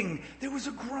hiding, there was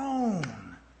a groan.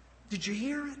 Did you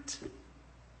hear it?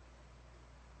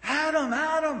 Adam,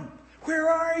 Adam, where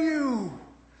are you?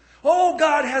 Oh,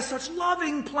 God has such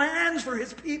loving plans for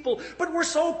his people, but we're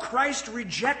so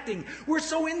Christ-rejecting. We're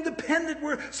so independent.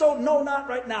 We're so, no, not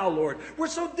right now, Lord. We're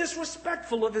so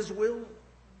disrespectful of his will.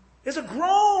 There's a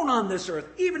groan on this earth,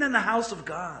 even in the house of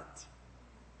God.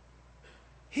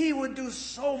 He would do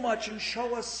so much and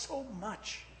show us so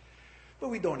much, but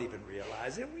we don't even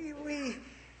realize it.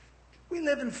 We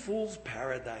live in fool's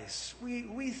paradise.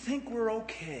 We think we're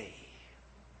okay.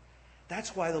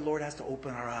 That's why the Lord has to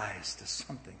open our eyes to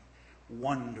something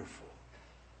wonderful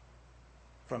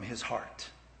from his heart.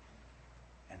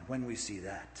 And when we see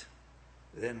that,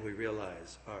 then we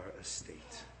realize our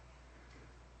estate.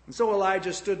 And so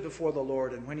Elijah stood before the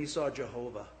Lord, and when he saw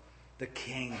Jehovah, the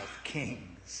King of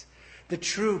kings, the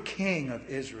true King of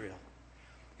Israel,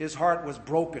 his heart was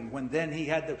broken when then he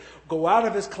had to go out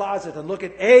of his closet and look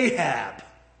at Ahab.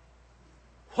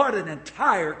 What an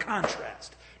entire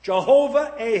contrast.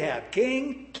 Jehovah, Ahab,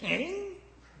 king.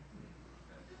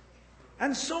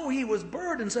 And so he was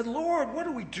burdened and said, Lord, what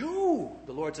do we do?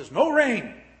 The Lord says, no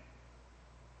rain.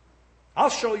 I'll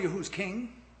show you who's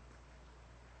king.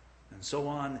 And so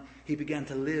on, he began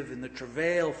to live in the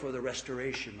travail for the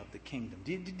restoration of the kingdom.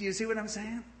 Do you see what I'm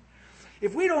saying?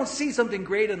 If we don't see something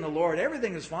great in the Lord,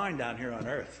 everything is fine down here on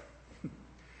earth.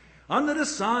 Under the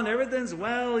sun, everything's,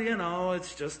 well,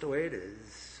 it's just the way it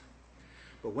is.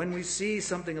 But when we see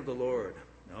something of the Lord,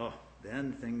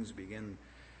 then things begin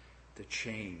to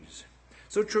change.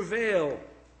 So travail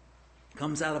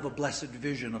comes out of a blessed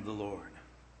vision of the Lord.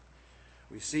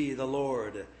 We see the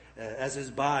Lord as his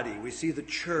body. We see the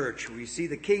church. We see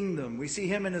the kingdom. We see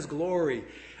him in his glory.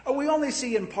 We only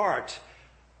see in part,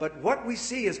 but what we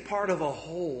see is part of a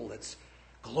whole that's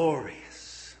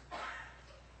glorious.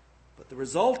 But the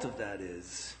result of that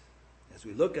is, as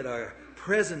we look at our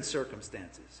present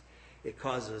circumstances, it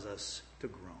causes us to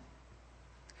groan.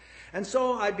 And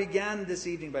so I began this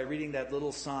evening by reading that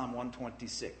little Psalm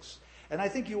 126. And I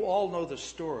think you all know the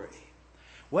story.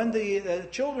 When the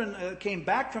children came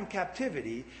back from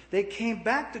captivity, they came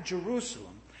back to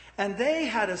Jerusalem. And they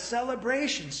had a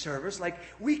celebration service like,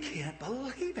 we can't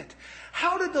believe it.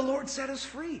 How did the Lord set us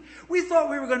free? We thought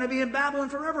we were going to be in Babylon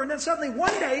forever. And then suddenly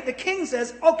one day the king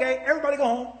says, okay, everybody go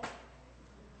home.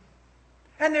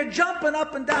 And they're jumping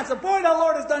up and down. So, boy, the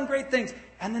Lord has done great things.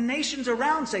 And the nations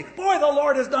around say, boy, the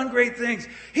Lord has done great things.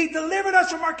 He delivered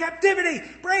us from our captivity.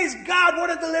 Praise God,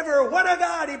 what a deliverer. What a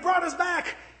God. He brought us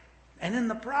back. And in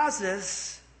the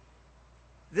process,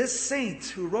 this saint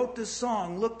who wrote this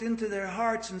song looked into their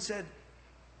hearts and said,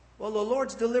 well, the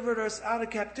Lord's delivered us out of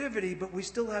captivity, but we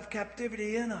still have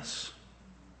captivity in us.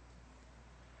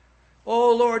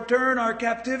 Oh, Lord, turn our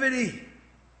captivity.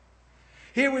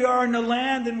 Here we are in the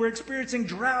land and we're experiencing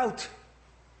drought.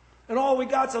 And all we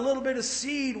got's a little bit of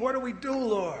seed. What do we do,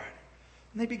 Lord?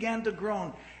 And they began to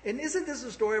groan. And isn't this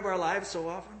the story of our lives so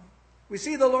often? We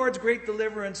see the Lord's great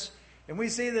deliverance. And we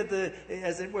see that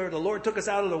as it were, the Lord took us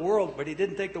out of the world, but He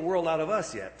didn't take the world out of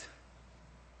us yet.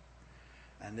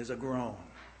 And there's a groan.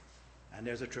 And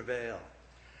there's a travail.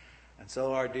 And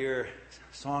so our dear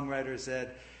songwriter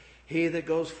said, he that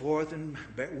goes forth and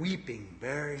weeping,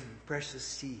 bearing precious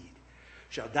seed,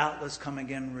 shall doubtless come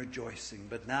again rejoicing.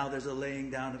 But now there's a laying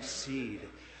down of seed.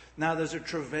 Now there's a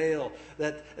travail,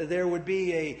 that there would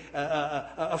be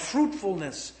a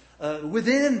fruitfulness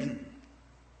within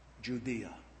Judea,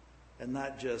 and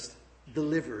not just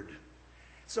delivered.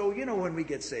 So, when we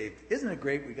get saved, isn't it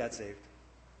great we got saved?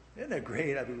 Isn't it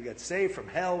great? I mean, we got saved from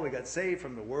hell. We got saved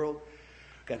from the world.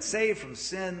 Got saved from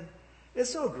sin.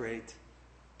 It's so great.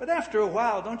 But after a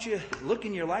while, don't you look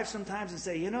in your life sometimes and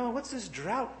say, what's this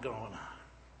drought going on?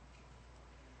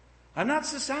 I'm not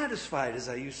so satisfied as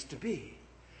I used to be.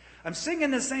 I'm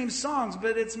singing the same songs,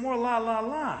 but it's more la, la,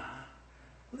 la.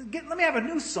 Let me have a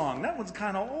new song. That one's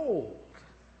kind of old.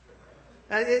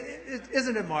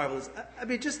 Isn't it marvelous? I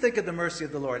mean, just think of the mercy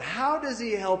of the Lord. How does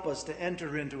He help us to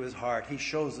enter into His heart? He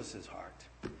shows us His heart.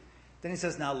 Then He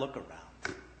says, now look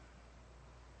around.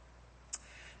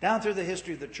 Down through the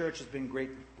history of the church has been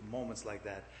great moments like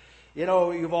that.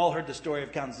 You've all heard the story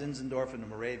of Count Zinzendorf and the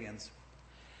Moravians.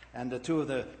 And the two of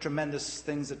the tremendous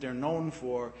things that they're known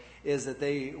for is that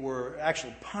they were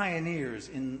actual pioneers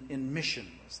in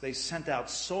missions. They sent out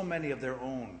so many of their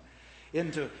own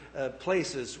into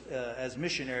places as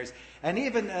missionaries, and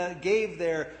even gave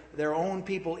their own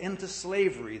people into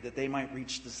slavery that they might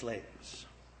reach the slaves.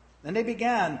 And they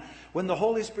began, when the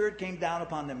Holy Spirit came down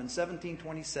upon them in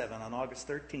 1727 on August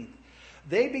 13th,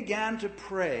 they began to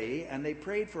pray, and they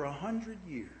prayed for 100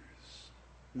 years,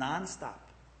 nonstop.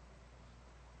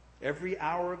 Every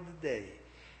hour of the day,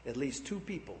 at least 2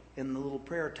 people in the little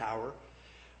prayer tower,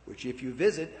 which if you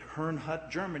visit, Herrnhut,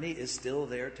 Germany, is still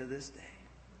there to this day.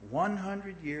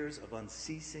 100 years of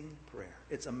unceasing prayer.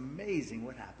 It's amazing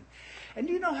what happened. And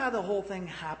you know how the whole thing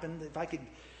happened?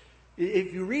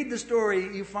 If you read the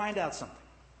story, you find out something.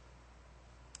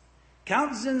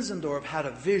 Count Zinzendorf had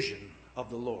a vision of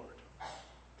the Lord.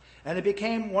 And it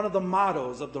became one of the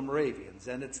mottos of the Moravians,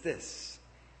 and it's this: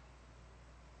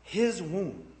 His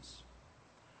wounds,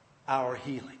 our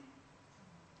healing.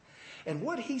 And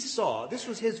what he saw, this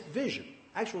was his vision,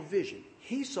 actual vision.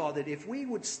 He saw that if we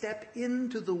would step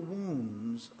into the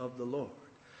wounds of the Lord,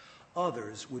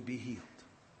 others would be healed.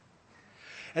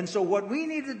 And so what we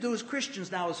need to do as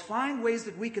Christians now is find ways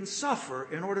that we can suffer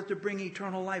in order to bring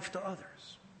eternal life to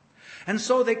others. And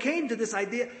so they came to this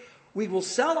idea: we will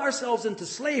sell ourselves into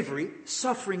slavery,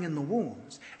 suffering in the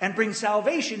wounds, and bring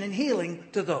salvation and healing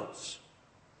to those.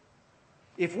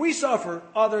 If we suffer,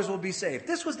 others will be saved.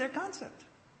 This was their concept.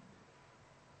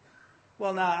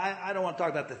 Well, now, I don't want to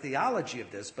talk about the theology of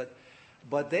this,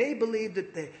 but they believed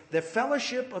that the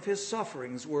fellowship of his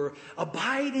sufferings were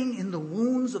abiding in the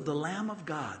wounds of the Lamb of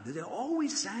God. They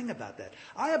always sang about that.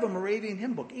 I have a Moravian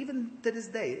hymn book, even to this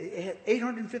day. It had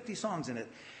 850 songs in it.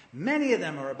 Many of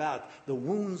them are about the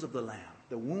wounds of the Lamb,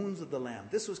 the wounds of the Lamb.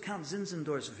 This was Count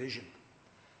Zinzendorf's vision.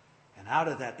 And out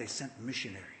of that, they sent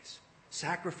missionaries,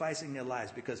 sacrificing their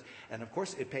lives and of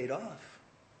course, it paid off.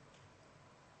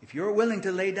 If you're willing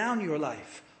to lay down your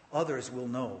life, others will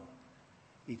know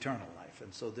eternal life.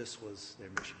 And so this was their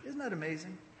mission. Isn't that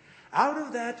amazing? Out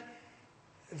of that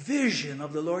vision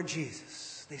of the Lord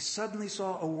Jesus, they suddenly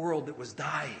saw a world that was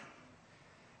dying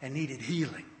and needed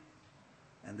healing.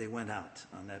 And they went out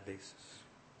on that basis.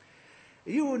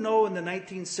 You will know in the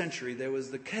 19th century there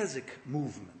was the Keswick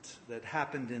movement that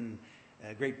happened in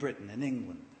Great Britain and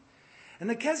England. And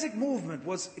the Keswick movement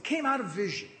came out of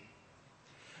vision.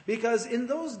 Because in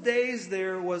those days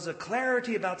there was a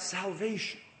clarity about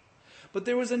salvation. But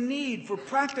there was a need for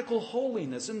practical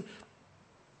holiness. And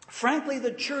frankly,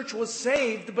 the church was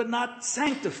saved but not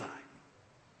sanctified.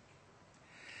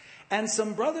 And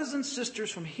some brothers and sisters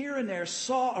from here and there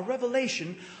saw a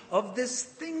revelation of this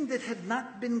thing that had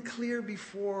not been clear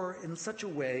before in such a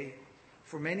way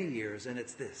for many years, and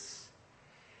it's this.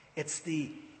 It's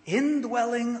the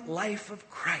indwelling life of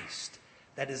Christ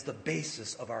that is the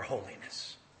basis of our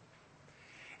holiness.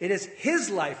 It is his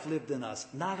life lived in us,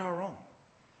 not our own.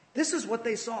 This is what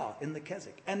they saw in the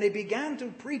Keswick. And they began to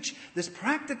preach this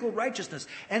practical righteousness,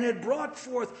 and it brought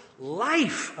forth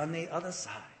life on the other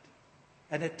side.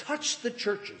 And it touched the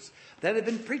churches that had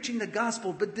been preaching the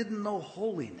gospel but didn't know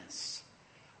holiness.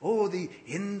 Oh, the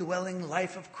indwelling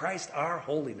life of Christ, our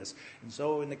holiness. And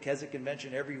so in the Keswick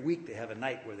Convention, every week they have a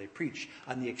night where they preach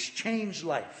on the exchanged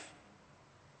life,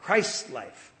 Christ's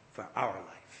life for our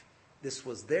life. This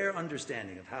was their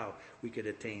understanding of how we could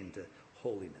attain to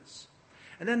holiness.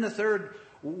 And then the third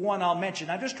one I'll mention,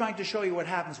 I'm just trying to show you what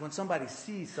happens when somebody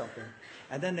sees something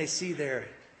and then they see their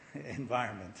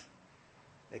environment.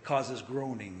 It causes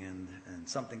groaning and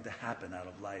something to happen out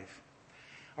of life.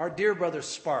 Our dear brother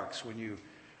Sparks, when you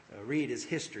read his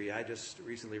history, I just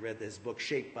recently read his book,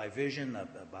 Shaped by Vision, a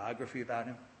biography about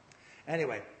him.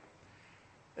 Anyway,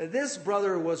 this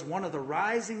brother was one of the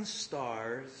rising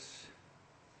stars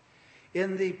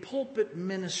in the pulpit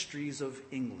ministries of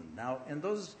England. Now,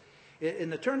 in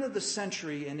the turn of the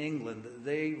century in England,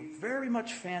 they very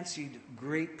much fancied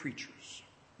great preachers.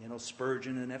 You know,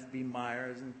 Spurgeon and F.B.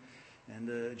 Myers and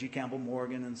G. Campbell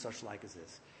Morgan and such like as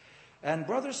this. And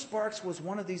Brother Sparks was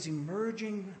one of these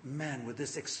emerging men with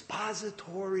this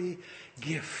expository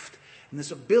gift and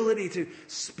this ability to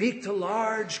speak to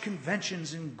large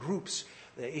conventions and groups.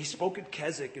 He spoke at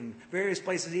Keswick and various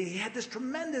places. He had this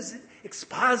tremendous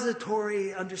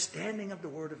expository understanding of the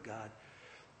Word of God.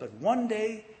 But one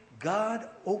day, God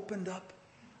opened up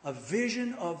a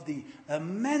vision of the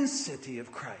immensity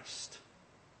of Christ.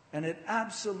 And it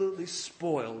absolutely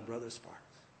spoiled Brother Sparks.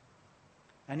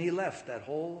 And he left that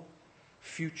whole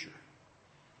future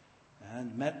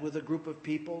and met with a group of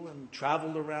people and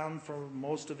traveled around for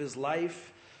most of his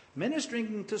life,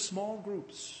 ministering to small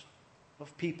groups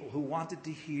of people who wanted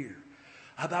to hear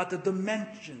about the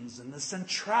dimensions and the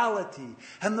centrality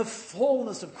and the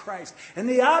fullness of Christ and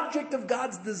the object of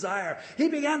God's desire. He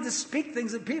began to speak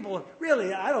things that people,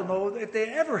 really, I don't know if they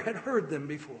ever had heard them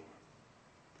before.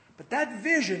 But that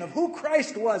vision of who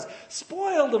Christ was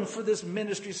spoiled him for this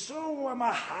ministry. So I'm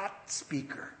a hot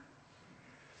speaker.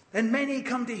 And many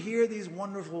come to hear these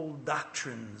wonderful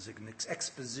doctrines and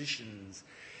expositions.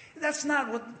 That's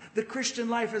not what the Christian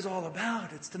life is all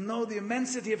about. It's to know the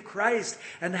immensity of Christ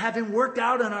and to have him worked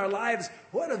out in our lives.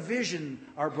 What a vision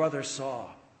our brother saw.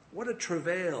 What a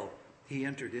travail he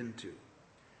entered into.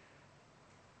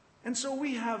 And so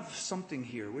we have something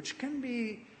here which can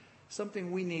be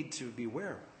something we need to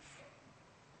beware of.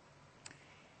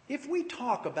 If we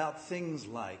talk about things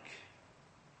like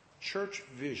church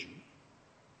vision,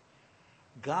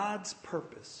 God's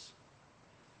purpose,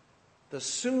 the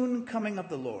soon coming of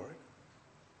the Lord,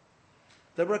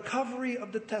 the recovery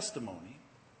of the testimony,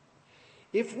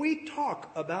 if we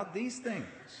talk about these things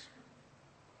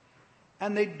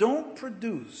and they don't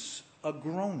produce a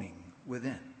groaning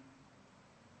within,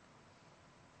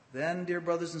 then, dear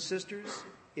brothers and sisters,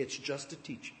 it's just a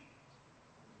teaching.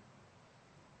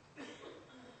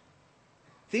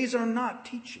 These are not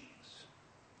teachings.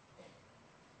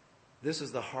 This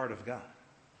is the heart of God.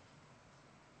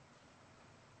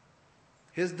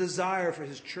 His desire for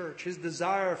his church, his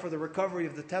desire for the recovery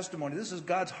of the testimony. This is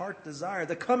God's heart desire.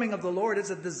 The coming of the Lord is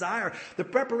a desire. The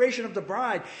preparation of the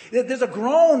bride. There's a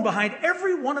groan behind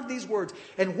every one of these words.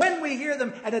 And when we hear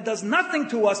them and it does nothing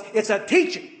to us, it's a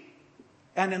teaching.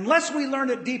 And unless we learn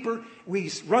it deeper,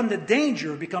 we run the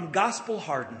danger of becoming gospel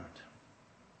hardened.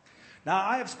 Now,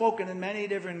 I have spoken in many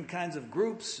different kinds of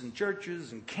groups and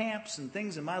churches and camps and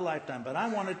things in my lifetime, but I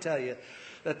want to tell you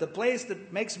that the place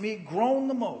that makes me groan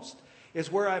the most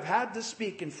is where I've had to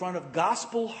speak in front of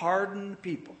gospel-hardened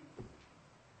people.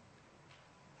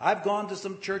 I've gone to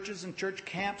some churches and church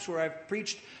camps where I've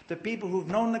preached to people who've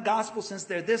known the gospel since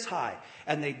they're this high,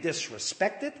 and they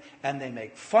disrespect it, and they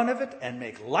make fun of it, and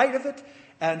make light of it,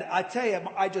 and I tell you,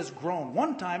 I just groan.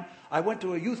 One time, I went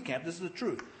to a youth camp, this is the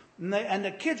truth, and the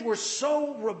kids were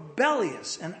so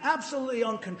rebellious and absolutely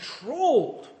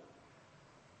uncontrolled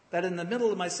that in the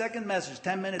middle of my second message,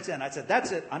 10 minutes in, I said,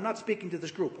 that's it, I'm not speaking to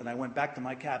this group. And I went back to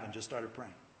my cabin and just started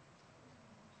praying.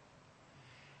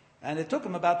 And it took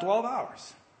them about 12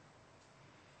 hours.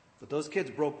 But those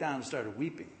kids broke down and started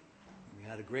weeping. We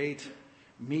had a great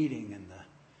meeting in the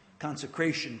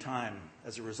consecration time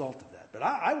as a result of that. But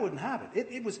I wouldn't have it.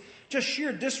 It was just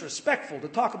sheer disrespectful to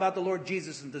talk about the Lord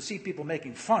Jesus and to see people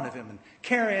making fun of him and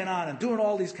carrying on and doing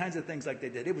all these kinds of things like they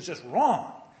did. It was just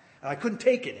wrong. I couldn't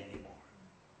take it anymore.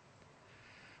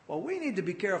 Well, we need to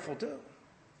be careful too.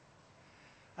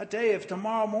 I tell you, if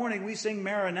tomorrow morning we sing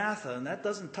Maranatha and that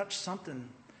doesn't touch something,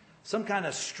 some kind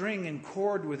of string and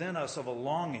chord within us of a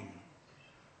longing,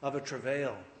 of a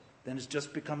travail, then it's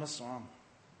just become a song.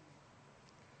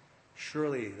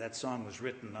 Surely that song was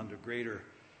written under greater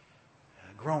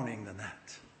groaning than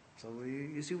that. So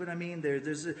you see what I mean?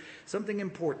 There's something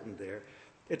important there.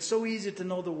 It's so easy to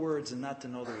know the words and not to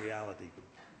know the reality.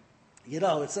 You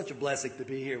know, it's such a blessing to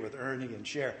be here with Ernie and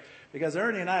Cher, because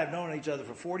Ernie and I have known each other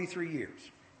for 43 years.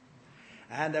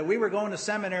 And we were going to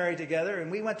seminary together,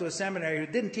 and we went to a seminary who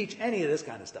didn't teach any of this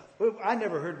kind of stuff. I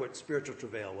never heard what spiritual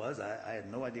travail was. I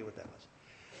had no idea what that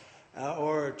was.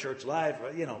 Or church life,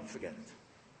 forget it.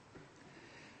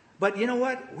 But you know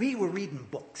what? We were reading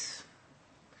books.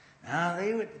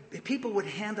 People would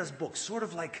hand us books, sort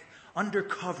of like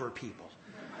undercover people.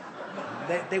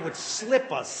 They would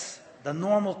slip us the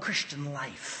normal Christian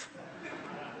life,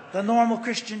 the normal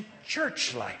Christian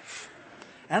church life.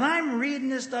 And I'm reading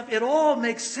this stuff. It all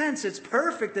makes sense. It's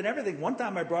perfect and everything. One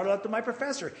time I brought it up to my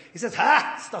professor. He says,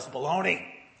 this stuff's baloney.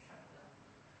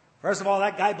 First of all,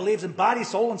 that guy believes in body,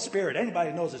 soul, and spirit.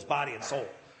 Anybody knows his body and soul.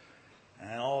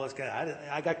 And all this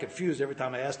I got confused every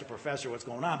time I asked the professor what's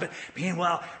going on. But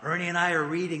meanwhile, Ernie and I are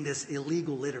reading this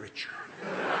illegal literature.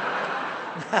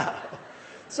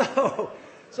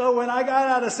 So when I got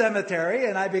out of cemetery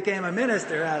and I became a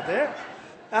minister out there,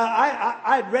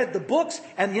 I'd read the books,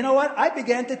 and you know what? I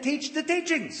began to teach the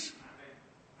teachings.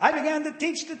 I began to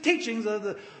teach the teachings of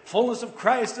the fullness of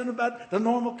Christ and about the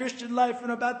normal Christian life and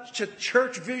about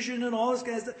church vision and all this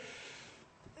kind of stuff.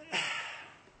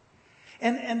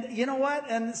 And you know what?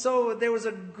 And so there was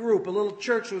a group, a little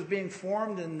church was being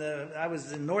formed, and I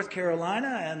was in North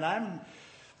Carolina, and I'm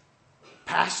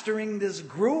pastoring this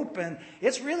group, and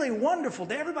it's really wonderful.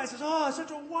 Everybody says, it's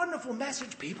such a wonderful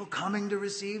message. People coming to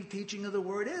receive teaching of the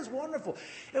word. It is wonderful.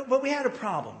 But we had a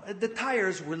problem. The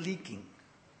tires were leaking.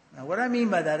 Now, what I mean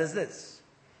by that is this.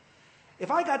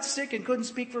 If I got sick and couldn't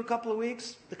speak for a couple of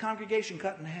weeks, the congregation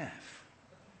cut in half.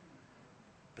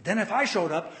 But then if I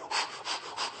showed up,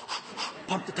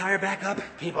 pump the tire back up,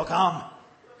 people come.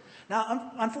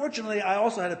 Now, unfortunately, I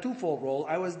also had a twofold role.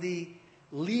 I was the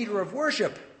leader of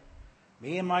worship.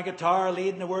 Me and my guitar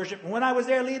leading the worship. And when I was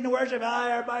there leading the worship,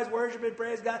 everybody's worshiping,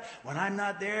 praise God. When I'm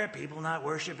not there, people not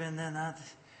worshiping, they're not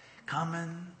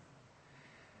coming.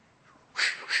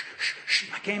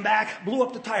 I came back, blew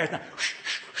up the tires.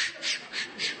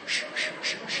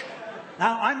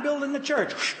 Now I'm building the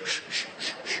church.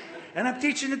 And I'm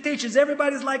teaching the teachings.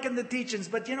 Everybody's liking the teachings.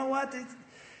 But you know what?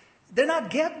 They're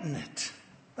not getting it.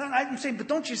 I'm saying, but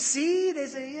don't you see? They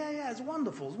say, yeah, it's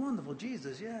wonderful.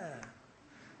 Jesus, yeah.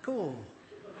 Cool.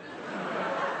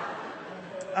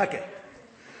 Okay.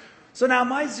 So now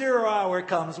my 0 hour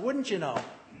comes, wouldn't you know?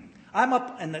 I'm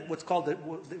up in it was called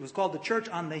the Church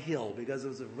on the Hill, because it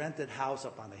was a rented house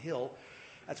up on the hill.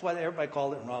 That's why everybody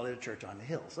called it Raleigh, the Church on the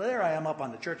Hill. So there I am up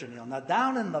on the Church on the Hill. Now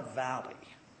down in the valley,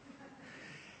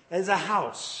 there's a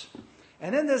house.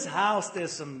 And in this house,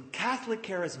 there's some Catholic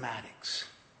charismatics.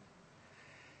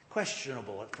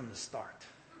 Questionable from the start.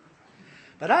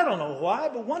 But I don't know why,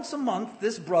 but once a month,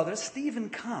 this brother, Stephen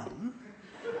Kahn,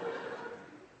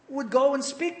 would go and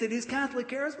speak to these Catholic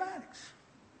charismatics.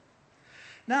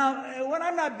 Now, when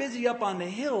I'm not busy up on the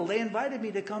hill, they invited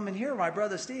me to come and hear my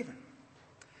brother Stephen.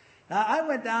 Now, I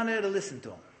went down there to listen to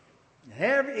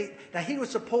him. Now, he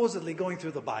was supposedly going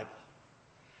through the Bible.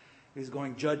 He was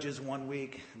going Judges one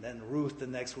week, and then Ruth the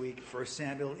next week, 1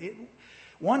 Samuel.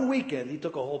 One weekend, he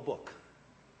took a whole book.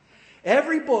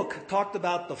 Every book talked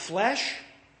about the flesh,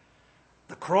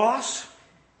 the cross,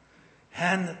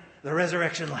 and the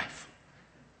resurrection life.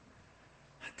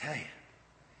 I tell you,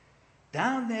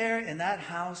 down there in that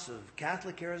house of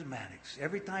Catholic charismatics,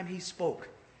 every time he spoke,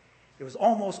 it was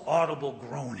almost audible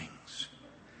groanings.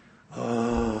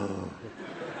 Oh.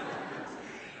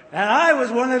 And I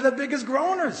was one of the biggest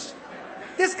groaners.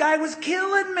 This guy was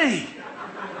killing me.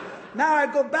 Now I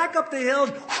go back up the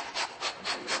hill.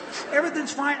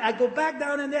 Everything's fine. I go back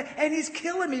down in there, and he's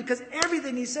killing me because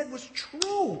everything he said was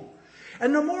true.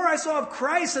 And the more I saw of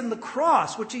Christ and the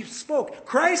cross, which he spoke,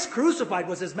 Christ crucified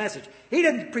was his message. He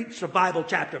didn't preach the Bible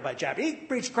chapter by chapter. He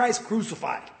preached Christ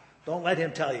crucified. Don't let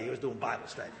him tell you he was doing Bible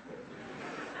study.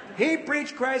 He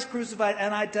preached Christ crucified,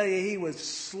 and I tell you, he was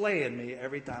slaying me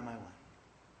every time I went.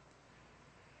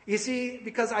 You see,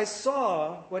 because I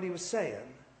saw what he was saying,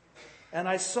 and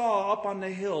I saw up on the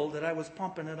hill that I was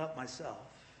pumping it up myself.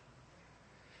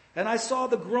 And I saw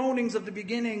the groanings of the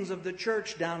beginnings of the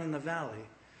church down in the valley.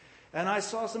 And I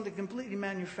saw something completely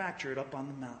manufactured up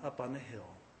on the hill.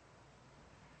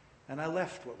 And I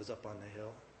left what was up on the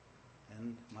hill.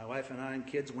 And my wife and I and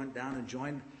kids went down and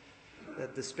joined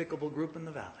that despicable group in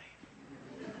the valley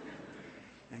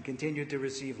and continued to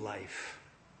receive life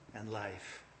and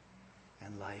life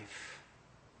and life.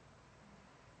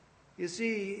 You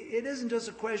see, it isn't just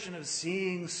a question of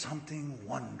seeing something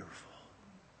wonderful.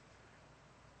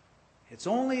 It's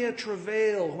only a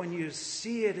travail when you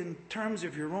see it in terms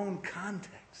of your own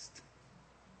context.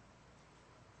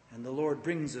 And the Lord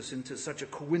brings us into such a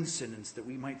coincidence that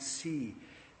we might see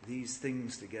these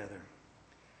things together.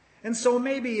 And so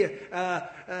maybe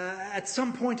at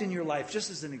some point in your life,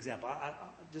 just as an example,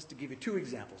 just to give you two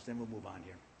examples, then we'll move on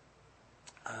here.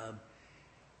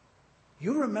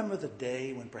 You remember the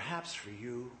day when perhaps for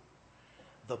you,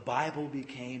 the Bible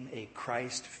became a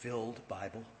Christ-filled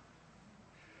Bible?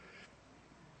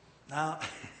 Now,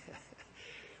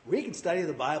 we can study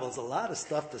the Bible. There's a lot of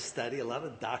stuff to study, a lot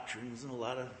of doctrines and a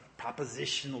lot of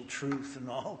propositional truth and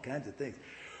all kinds of things.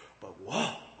 But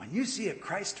whoa, when you see a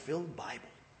Christ-filled Bible,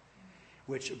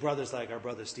 which brothers like our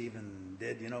brother Stephen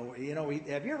did,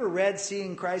 have you ever read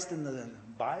Seeing Christ in the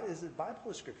Bible? Is it Bible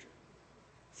or Scripture?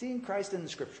 Seeing Christ in the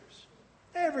Scriptures.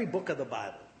 Every book of the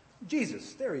Bible.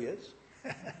 Jesus, there he is.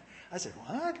 I said,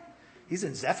 what? He's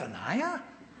in Zephaniah?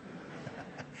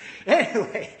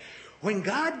 Anyway, when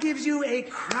God gives you a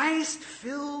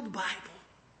Christ-filled Bible,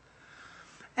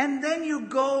 and then you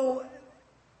go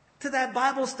to that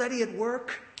Bible study at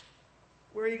work,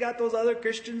 where you got those other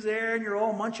Christians there, and you're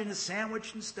all munching a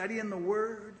sandwich and studying the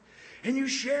Word, and you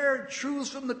share truths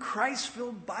from the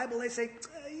Christ-filled Bible, they say,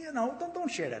 don't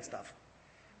share that stuff.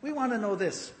 We want to know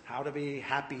this, how to be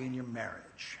happy in your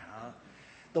marriage,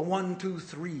 the 1, 2,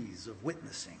 3s of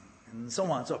witnessing, and so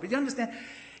on and so forth. You understand?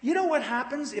 You know what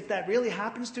happens if that really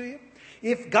happens to you?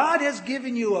 If God has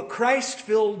given you a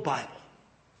Christ-filled Bible,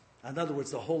 in other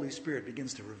words, the Holy Spirit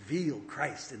begins to reveal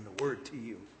Christ in the Word to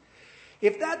you.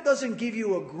 If that doesn't give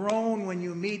you a groan when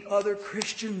you meet other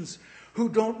Christians who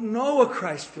don't know a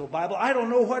Christ-filled Bible, I don't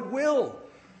know what will.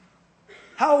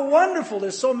 How wonderful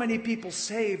there's so many people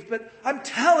saved. But I'm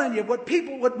telling you, what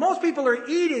most people are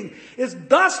eating is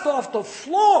dust off the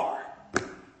floor.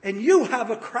 And you have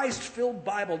a Christ-filled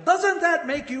Bible. Doesn't that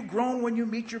make you groan when you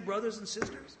meet your brothers and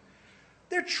sisters?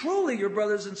 They're truly your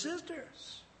brothers and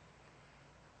sisters.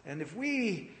 And if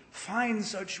we find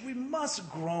such, we must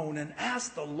groan and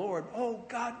ask the Lord, oh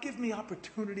God, give me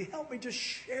opportunity. Help me just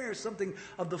share something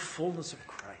of the fullness of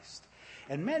Christ.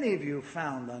 And many of you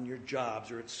found on your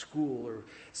jobs or at school or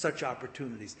such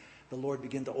opportunities, the Lord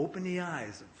began to open the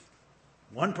eyes of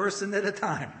one person at a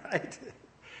time, right?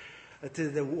 To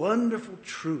the wonderful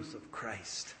truth of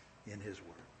Christ in His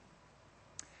Word.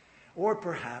 Or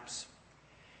perhaps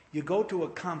you go to a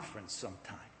conference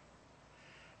sometime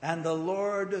and the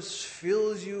Lord just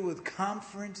fills you with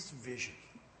conference vision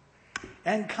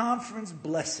and conference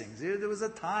blessings. There was a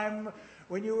time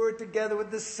when you were together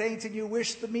with the saints and you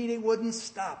wished the meeting wouldn't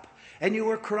stop. And you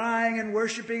were crying and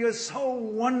worshiping. It was so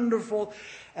wonderful.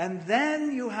 And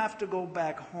then you have to go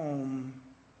back home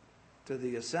to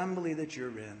the assembly that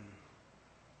you're in.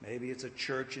 Maybe it's a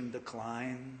church in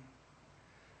decline,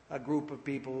 a group of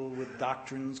people with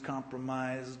doctrines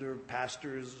compromised, or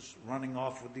pastors running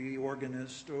off with the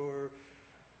organist, or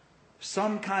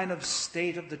some kind of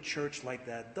state of the church like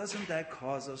that. Doesn't that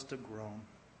cause us to groan?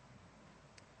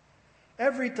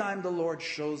 Every time the Lord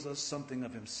shows us something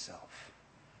of Himself,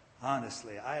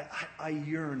 honestly, I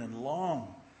yearn and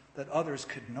long that others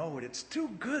could know it. It's too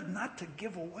good not to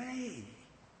give away.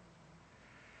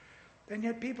 And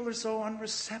yet people are so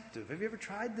unreceptive. Have you ever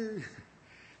tried to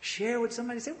share with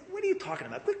somebody and say, what are you talking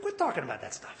about? Quit talking about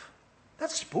that stuff.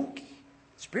 That's spooky.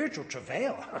 Spiritual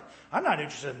travail. I'm not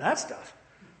interested in that stuff.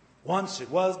 Once it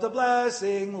was the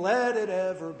blessing, let it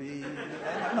ever be.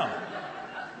 No.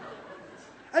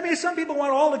 I mean, some people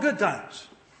want all the good times.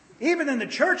 Even in the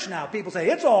church now, people say,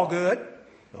 it's all good.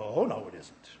 Oh, no, it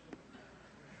isn't.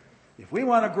 If we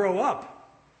want to grow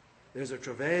up, there's a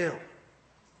travail.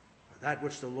 That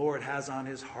which the Lord has on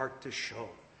His heart to show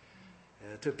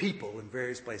to people in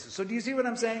various places. So do you see what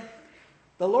I'm saying?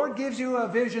 The Lord gives you a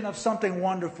vision of something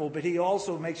wonderful, but He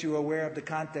also makes you aware of the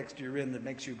context you're in that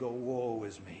makes you go, woe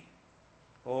is me.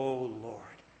 Oh, Lord,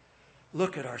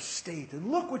 look at our state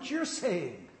and look what you're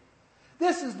saying.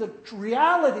 This is the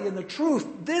reality and the truth.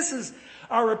 This is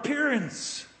our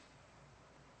appearance.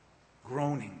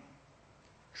 Groaning,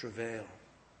 travail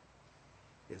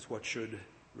is what should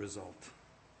result.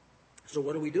 So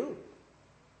what do?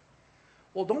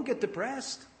 Well, don't get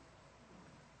depressed.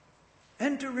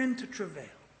 Enter into travail.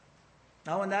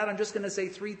 Now in that, I'm just going to say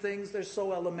 3 things. They're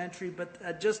so elementary,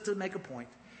 but just to make a point.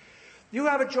 You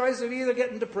have a choice of either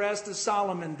getting depressed, as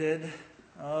Solomon did.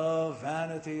 Oh,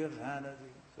 vanity of vanity.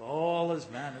 All is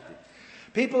vanity.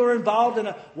 People are involved in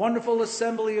a wonderful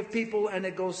assembly of people, and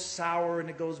it goes sour and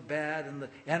it goes bad, and the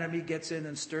enemy gets in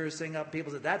and stirs things up.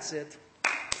 People say, that's it.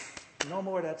 No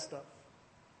more of that stuff.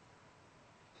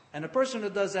 And a person who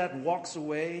does that and walks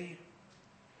away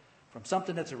from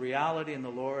something that's a reality in the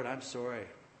Lord, I'm sorry,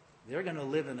 they're going to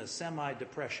live in a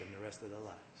semi-depression the rest of their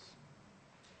lives.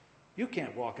 You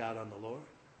can't walk out on the Lord.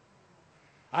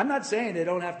 I'm not saying they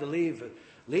don't have to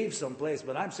leave someplace,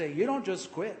 but I'm saying you don't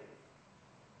just quit.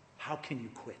 How can you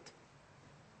quit?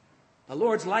 The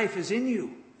Lord's life is in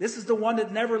you. This is the one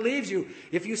that never leaves you.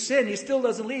 If you sin, he still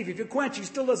doesn't leave. If you quench, he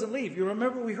still doesn't leave. You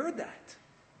remember we heard that.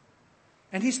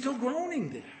 And he's still groaning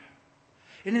there.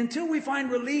 And until we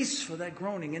find release for that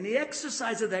groaning and the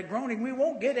exercise of that groaning, we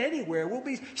won't get anywhere. We'll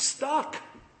be stuck.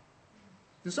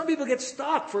 And some people get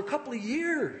stuck for a couple of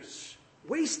years,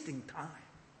 wasting time.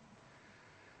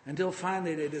 Until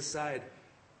finally they decide,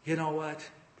 you know what?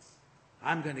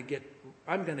 I'm going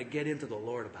to get into the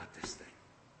Lord about this thing.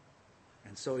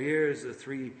 And so here's the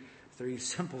three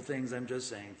simple things I'm just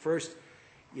saying. First,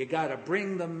 you got to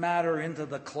bring the matter into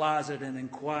the closet and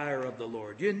inquire of the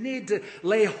Lord. You need to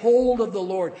lay hold of the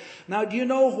Lord. Now, do you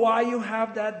know why you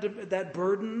have that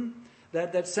burden,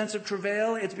 that sense of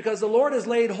travail? It's because the Lord has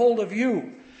laid hold of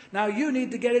you. Now, you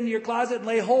need to get into your closet and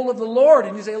lay hold of the Lord.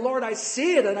 And you say, Lord, I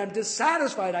see it and I'm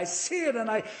dissatisfied. I see it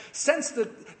and I sense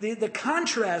the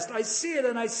contrast. I see it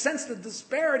and I sense the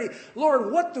disparity. Lord,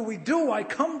 what do we do? I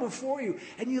come before you.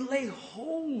 And you lay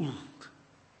hold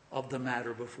of the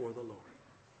matter before the Lord.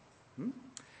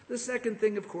 The second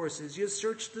thing, of course, is you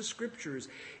search the Scriptures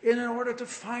in order to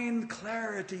find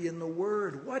clarity in the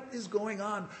Word. What is going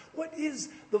on? What is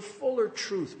the fuller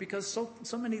truth? Because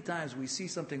so many times we see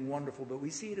something wonderful, but we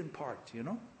see it in part, you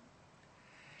know?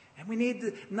 And we need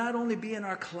to not only be in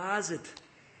our closet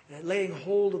laying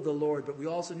hold of the Lord, but we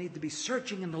also need to be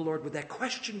searching in the Lord with that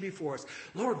question before us.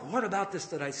 Lord, what about this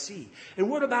that I see? And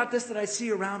what about this that I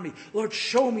see around me? Lord,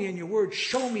 show me in your word.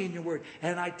 Show me in your word.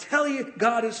 And I tell you,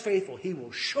 God is faithful. He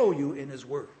will show you in his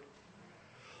word.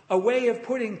 A way of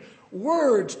putting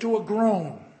words to a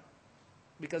groan.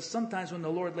 Because sometimes when the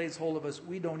Lord lays hold of us,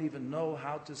 we don't even know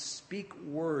how to speak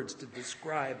words to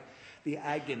describe the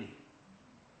agony.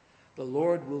 The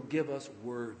Lord will give us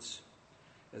words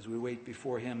as we wait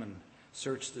before him and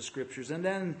search the Scriptures. And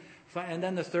then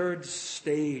the third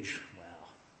stage,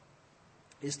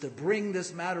 is to bring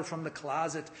this matter from the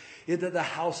closet into the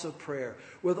house of prayer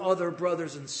with other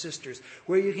brothers and sisters,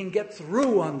 where you can get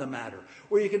through on the matter,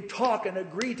 where you can talk and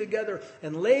agree together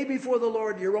and lay before the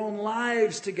Lord your own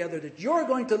lives together, that you're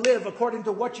going to live according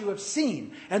to what you have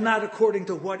seen and not according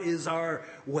to what is our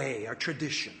way, our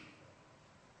tradition.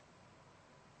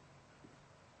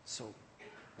 So,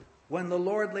 when the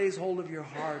Lord lays hold of your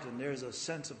heart and there's a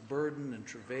sense of burden and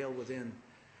travail within,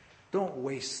 don't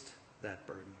waste that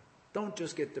burden. Don't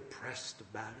just get depressed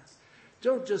about it.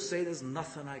 Don't just say there's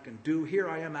nothing I can do. Here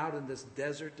I am out in this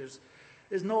desert.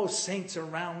 There's no saints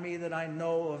around me that I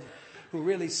know of who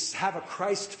really have a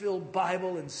Christ-filled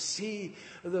Bible and see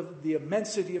the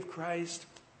immensity of Christ.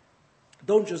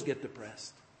 Don't just get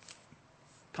depressed.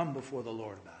 Come before the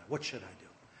Lord about it. What should I do?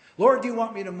 Lord, do you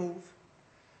want me to move?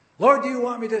 Lord, do you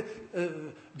want me to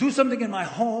do something in my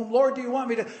home? Lord, do you want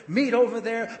me to meet over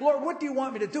there? Lord, what do you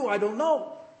want me to do? I don't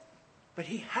know. But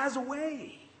he has a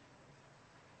way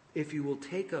if you will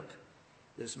take up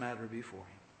this matter before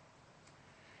him.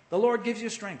 The Lord gives you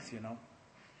strength, you know.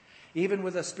 Even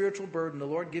with a spiritual burden, the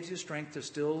Lord gives you strength to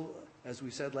still, as we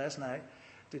said last night,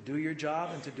 to do your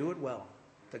job and to do it well.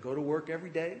 To go to work every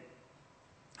day,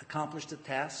 accomplish the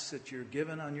tasks that you're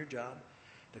given on your job,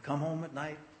 to come home at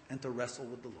night and to wrestle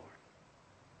with the Lord.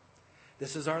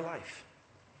 This is our life.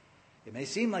 It may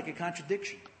seem like a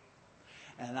contradiction.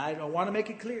 And I want to make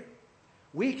it clear.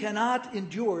 We cannot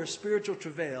endure spiritual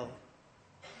travail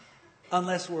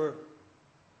unless we're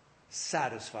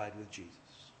satisfied with Jesus.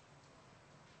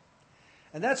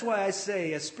 And that's why I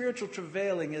say a spiritual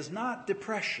travailing is not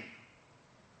depression.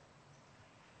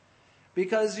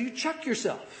 Because you check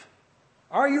yourself.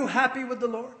 Are you happy with the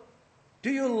Lord?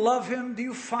 Do you love him? Do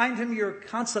you find him your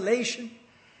consolation,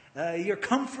 your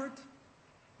comfort?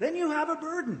 Then you have a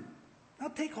burden. Now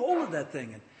take hold of that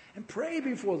thing and pray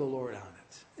before the Lord on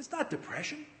it. It's not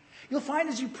depression. You'll find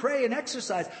as you pray and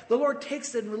exercise, the Lord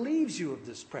takes and relieves you of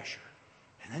this pressure.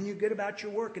 And then you get about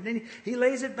your work, and then he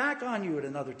lays it back on you at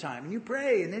another time. And you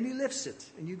pray, and then he lifts it,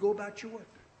 and you go about your work.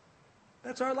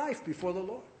 That's our life before the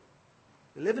Lord.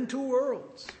 We live in two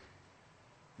worlds,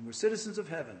 and we're citizens of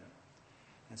heaven.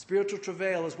 And spiritual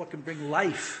travail is what can bring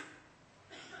life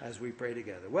as we pray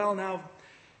together. Well, now,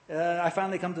 I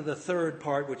finally come to the third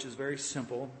part, which is very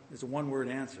simple. It's a one-word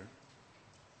answer.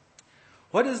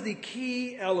 What is the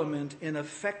key element in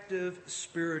effective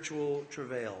spiritual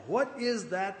travail? What is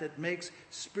that makes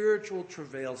spiritual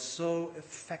travail so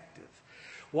effective?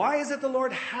 Why is it the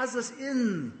Lord has us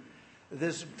in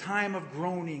this time of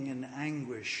groaning and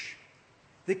anguish?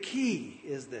 The key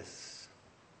is this.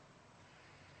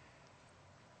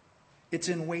 It's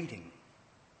in waiting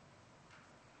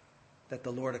that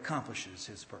the Lord accomplishes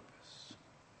his purpose.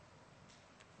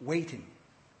 Waiting.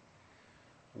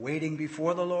 Waiting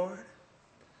before the Lord.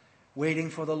 Waiting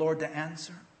for the Lord to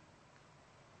answer.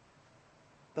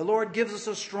 The Lord gives us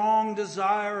a strong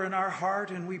desire in our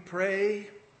heart and we pray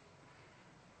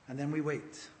and then we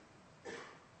wait.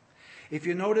 If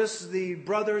you notice the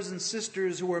brothers and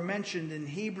sisters who are mentioned in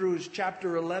Hebrews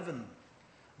chapter 11,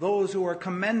 those who are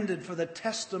commended for the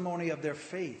testimony of their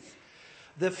faith,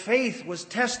 the faith was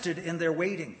tested in their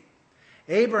waiting.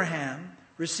 Abraham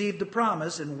received the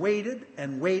promise and waited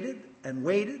and waited and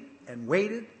waited and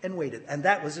waited and waited. And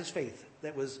that was his faith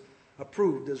that was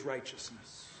approved as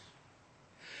righteousness.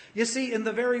 You see, in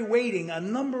the very waiting, a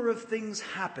number of things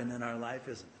happen in our life,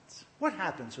 isn't it? What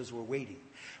happens as we're waiting?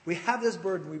 We have this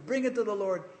burden. We bring it to the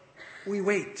Lord. We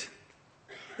wait.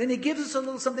 Then he gives us a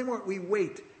little something more. We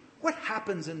wait. What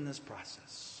happens in this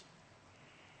process?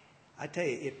 I tell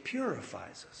you, it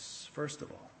purifies us, first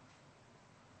of all.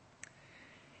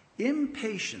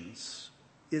 Impatience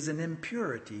is an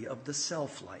impurity of the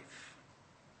self-life.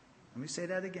 Let me say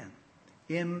that again.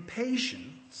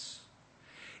 Impatience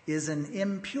is an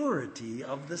impurity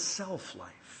of the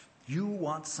self-life. You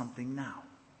want something now.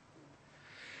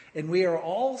 And we are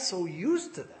all so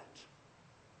used to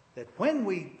that when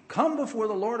we come before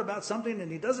the Lord about something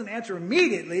and he doesn't answer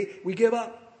immediately, we give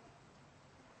up.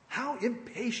 How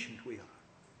impatient we are.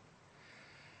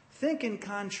 Think in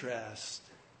contrast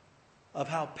of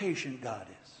how patient God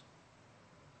is.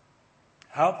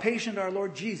 How patient our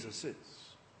Lord Jesus is,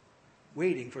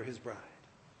 waiting for his bride.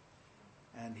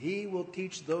 And he will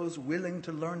teach those willing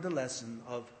to learn the lesson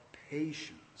of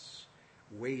patience,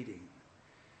 waiting,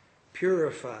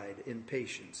 purified in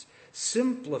patience,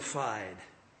 simplified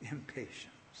in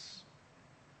patience.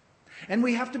 And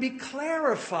we have to be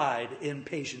clarified in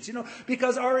patience,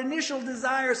 because our initial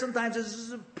desire sometimes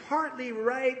is partly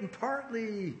right and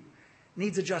partly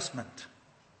needs adjustment.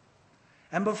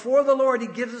 And before the Lord, he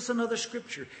gives us another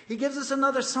scripture. He gives us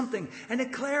another something, and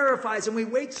it clarifies, and we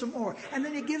wait some more. And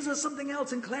then he gives us something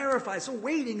else and clarifies. So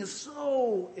waiting is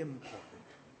so important.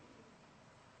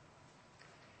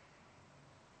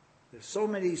 There's so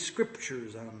many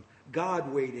scriptures on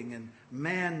God waiting and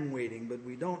man waiting, but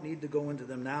we don't need to go into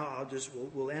them now.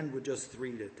 We'll end with just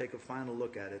 3 to take a final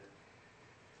look at it.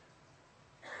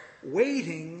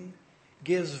 Waiting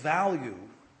gives value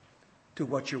to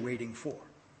what you're waiting for.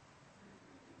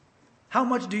 How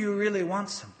much do you really want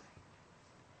something?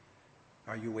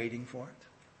 Are you waiting for it?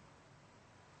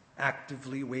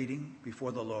 Actively waiting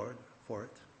before the Lord for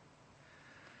it?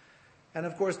 And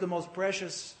of course, the most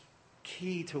precious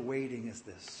key to waiting is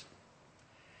this.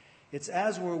 It's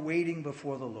as we're waiting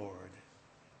before the Lord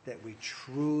that we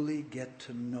truly get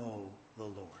to know the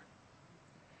Lord.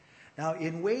 Now,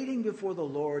 in waiting before the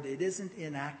Lord, it isn't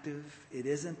inactive. It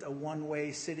isn't a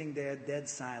one-way sitting there, dead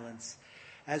silence.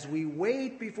 As we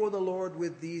wait before the Lord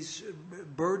with these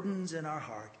burdens in our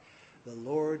heart, the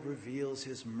Lord reveals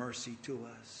his mercy to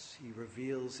us. He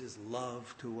reveals his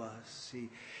love to us.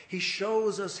 He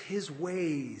shows us his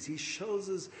ways. He shows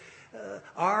us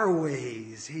our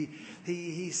ways. He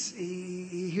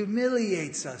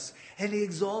humiliates us and he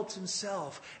exalts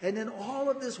himself. And in all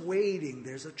of this waiting,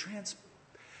 there's a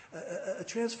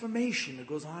transformation that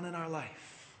goes on in our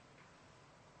life.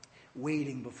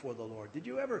 Waiting before the Lord. Did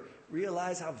you ever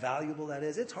realize how valuable that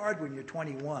is? It's hard when you're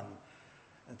 21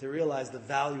 and to realize the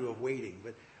value of waiting.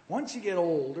 But once you get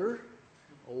older,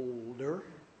 you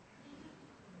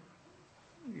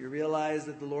realize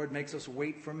that the Lord makes us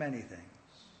wait for many things.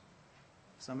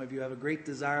 Some of you have a great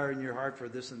desire in your heart for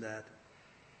this and that.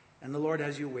 And the Lord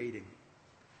has you waiting.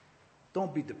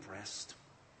 Don't be depressed.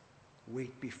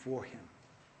 Wait before him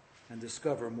and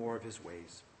discover more of his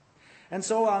ways. And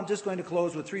so I'm just going to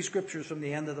close with 3 scriptures from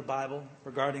the end of the Bible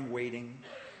regarding waiting,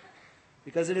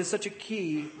 because it is such a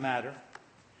key matter.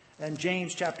 And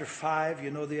James chapter 5,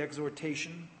 you know the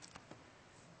exhortation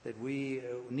that we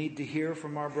need to hear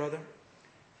from our brother.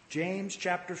 James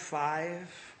chapter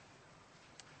 5,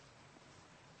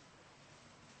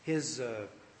 his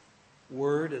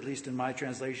word, at least in my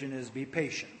translation, is be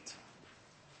patient.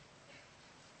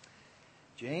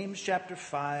 James chapter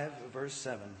 5, verse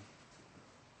 7.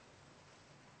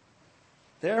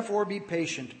 Therefore be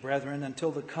patient, brethren,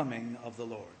 until the coming of the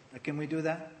Lord. Now, can we do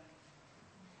that?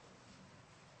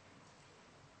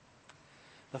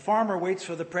 The farmer waits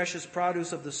for the precious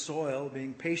produce of the soil,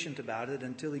 being patient about it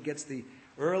until he gets the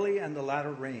early and the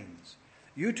latter rains.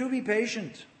 You too be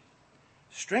patient.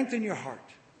 Strengthen your heart.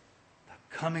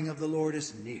 The coming of the Lord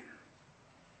is near.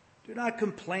 Do not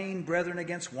complain, brethren,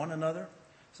 against one another,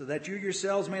 so that you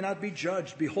yourselves may not be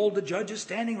judged. Behold, the judge is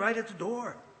standing right at the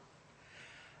door.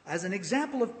 As an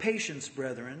example of patience,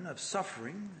 brethren, of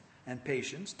suffering and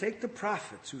patience, take the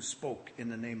prophets who spoke in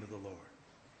the name of the Lord.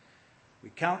 We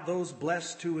count those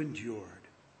blessed who endured.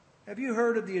 Have you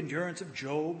heard of the endurance of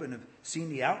Job and have seen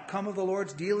the outcome of the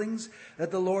Lord's dealings?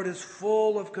 That the Lord is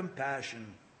full of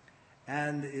compassion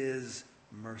and is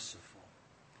merciful.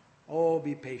 Oh,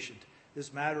 be patient.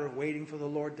 This matter of waiting for the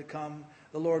Lord to come,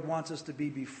 the Lord wants us to be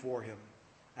before him,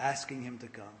 asking him to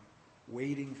come,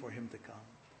 waiting for him to come,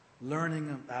 learning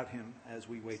about him as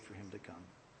we wait for him to come.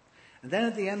 And then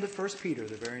at the end of 1 Peter,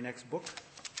 the very next book,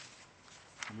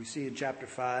 and we see in chapter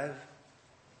 5,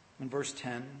 in verse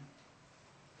 10,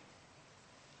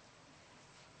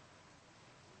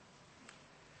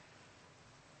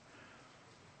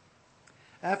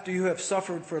 after you have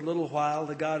suffered for a little while,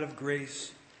 the God of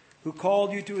grace, who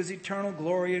called you to his eternal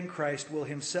glory in Christ, will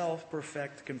himself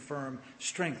perfect, confirm,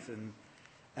 strengthen,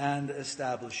 and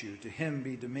establish you. To him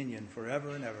be dominion forever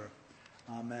and ever.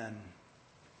 Amen.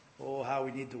 Oh, how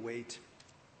we need to wait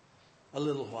a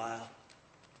little while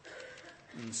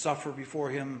and suffer before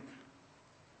him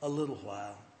a little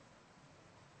while.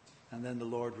 And then the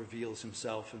Lord reveals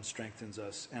himself and strengthens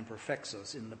us and perfects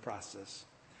us in the process.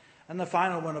 And the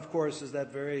final one, of course, is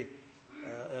that very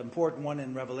important one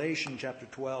in Revelation chapter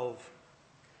 12,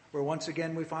 where once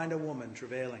again we find a woman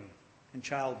travailing in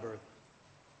childbirth.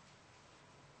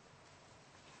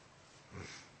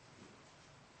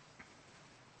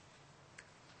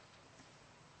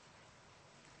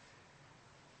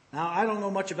 Now, I don't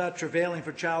know much about travailing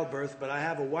for childbirth, but I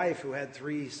have a wife who had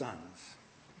 3 sons.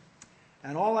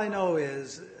 And all I know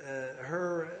is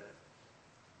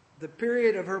the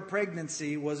period of her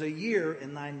pregnancy was 1 year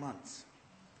and 9 months.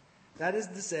 That is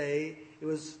to say, it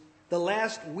was the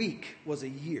last week was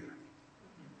 1 year.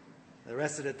 The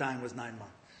rest of the time was 9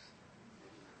 months.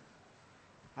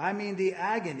 I mean, the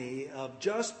agony of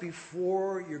just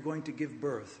before you're going to give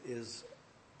birth is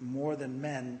more than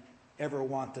men ever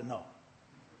want to know.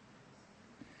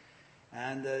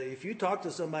 And if you talk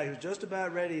to somebody who's just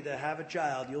about ready to have a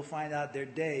child, you'll find out their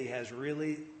day has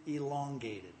really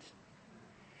elongated.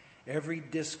 Every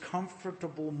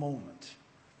discomfortable moment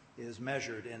is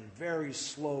measured in very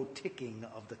slow ticking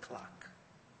of the clock.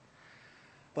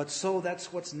 But so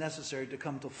that's what's necessary to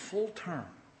come to full term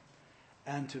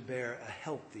and to bear a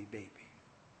healthy baby.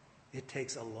 It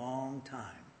takes a long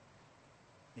time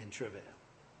in travail.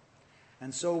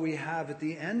 And so we have at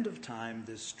the end of time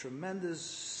these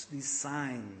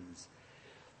signs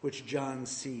which John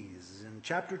sees. In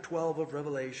chapter 12 of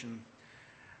Revelation,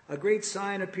 a great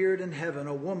sign appeared in heaven,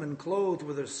 a woman clothed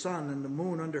with the sun and the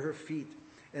moon under her feet,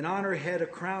 and on her head a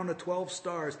crown of 12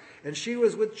 stars. And she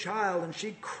was with child, and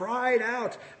she cried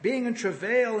out, being in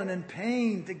travail and in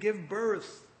pain to give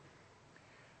birth.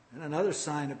 And another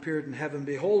sign appeared in heaven.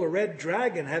 Behold, a red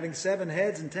dragon having 7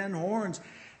 heads and 10 horns,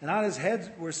 and on his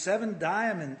head were 7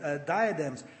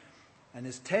 diadems. And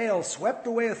his tail swept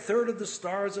away 1/3 of the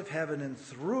stars of heaven and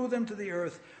threw them to the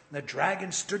earth. And the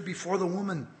dragon stood before the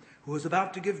woman who was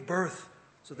about to give birth,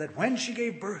 so that when she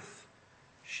gave birth,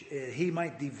 he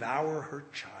might devour her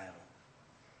child.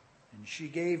 And she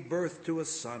gave birth to a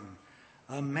son,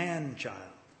 a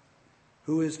man-child,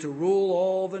 who is to rule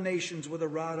all the nations with a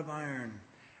rod of iron.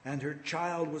 And her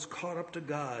child was caught up to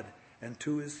God and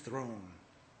to his throne.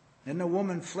 And the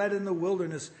woman fled in the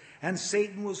wilderness, and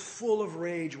Satan was full of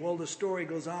rage. Well, the story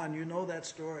goes on. You know that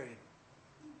story.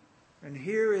 And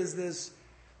here is this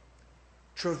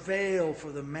travail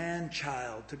for the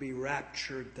man-child to be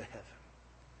raptured to heaven.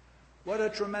 What a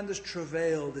tremendous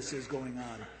travail this is going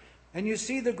on. And you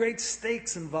see the great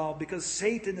stakes involved, because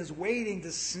Satan is waiting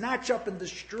to snatch up and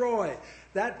destroy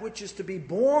that which is to be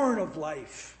born of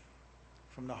life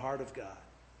from the heart of God.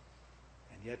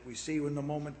 And yet we see when the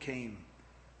moment came,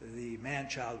 the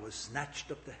man-child was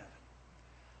snatched up to heaven.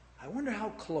 I wonder how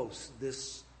close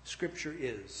this scripture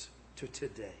is to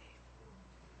today.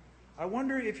 I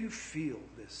wonder if you feel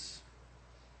this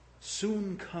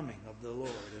soon coming of the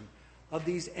Lord and of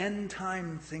these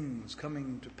end-time things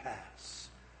coming to pass.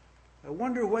 I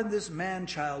wonder when this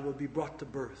man-child will be brought to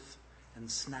birth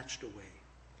and snatched away.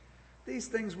 These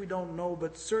things we don't know,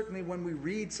 but certainly when we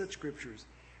read such scriptures,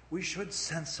 we should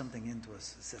sense something into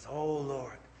us that says, oh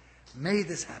Lord, may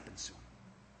this happen soon.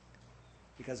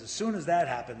 Because as soon as that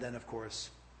happened, then of course,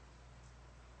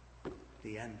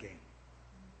 the end game.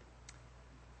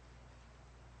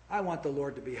 I want the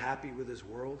Lord to be happy with his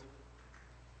world.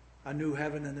 A new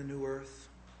heaven and a new earth,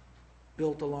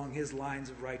 built along his lines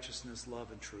of righteousness,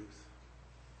 love, and truth.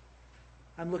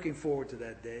 I'm looking forward to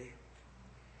that day.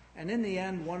 And in the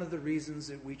end, one of the reasons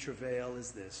that we travail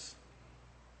is this.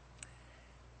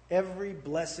 Every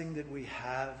blessing that we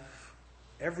have,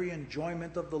 every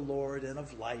enjoyment of the Lord and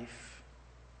of life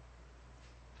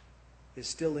is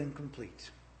still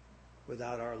incomplete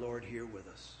without our Lord here with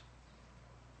us.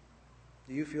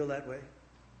 Do you feel that way?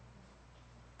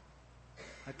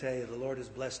 I tell you, the Lord has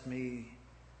blessed me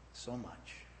so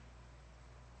much.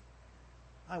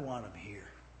 I want him here.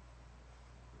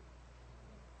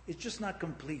 It's just not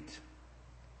complete.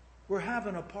 We're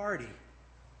having a party,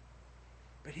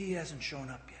 but he hasn't shown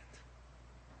up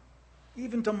yet.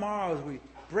 Even tomorrow as we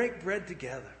break bread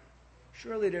together,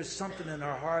 surely there's something in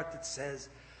our heart that says,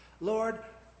 Lord,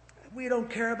 we don't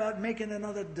care about making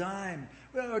another dime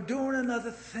or doing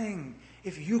another thing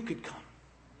if you could come.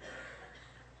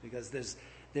 Because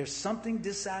there's something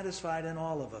dissatisfied in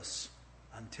all of us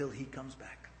until he comes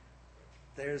back.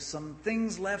 There's some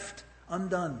things left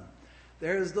undone.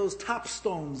 There's those top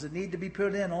stones that need to be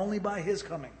put in only by his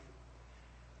coming.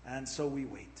 And so we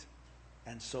wait.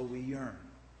 And so we yearn.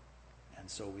 And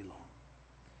so we long.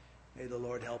 May the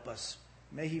Lord help us.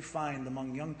 May he find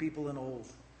among young people and old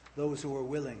those who are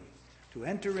willing to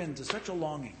enter into such a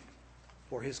longing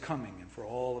for his coming and for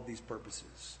all of these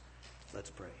purposes. Let's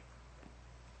pray.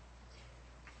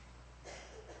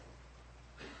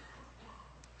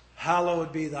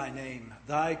 Hallowed be thy name.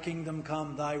 Thy kingdom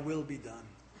come, thy will be done,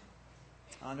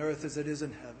 on earth as it is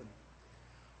in heaven.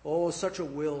 Oh, such a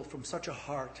will from such a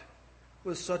heart,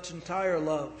 with such entire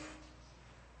love,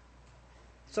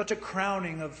 such a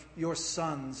crowning of your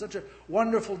Son, such a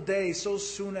wonderful day so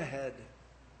soon ahead.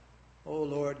 Oh,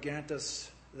 Lord, grant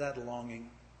us that longing.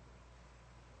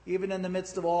 Even in the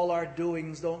midst of all our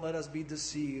doings, don't let us be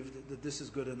deceived that this is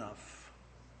good enough.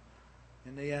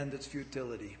 In the end, it's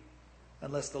futility,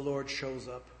 unless the Lord shows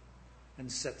up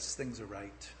and sets things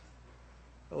aright.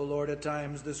 Oh, Lord, at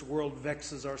times this world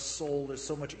vexes our soul. There's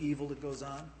so much evil that goes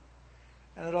on.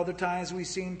 And at other times we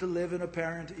seem to live in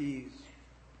apparent ease.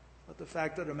 But the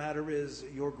fact of the matter is,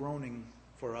 you're groaning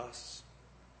for us.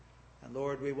 And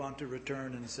Lord, we want to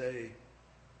return and say,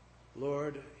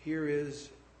 Lord, here is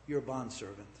your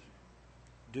bondservant.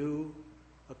 Do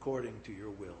according to your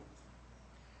will.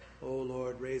 Oh,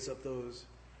 Lord, raise up those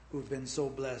who've been so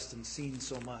blessed and seen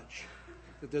so much,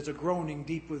 that there's a groaning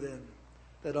deep within,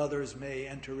 that others may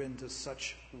enter into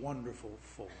such wonderful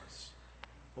fullness.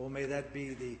 Oh, may that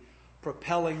be the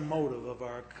propelling motive of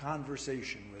our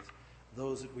conversation with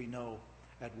those that we know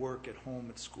at work, at home,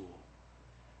 at school.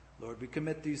 Lord, we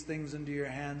commit these things into your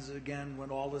hands again. When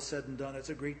all is said and done, it's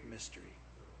a great mystery.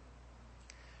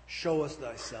 Show us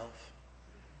thyself,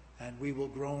 and we will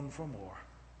groan for more.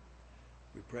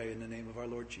 We pray in the name of our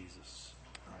Lord Jesus.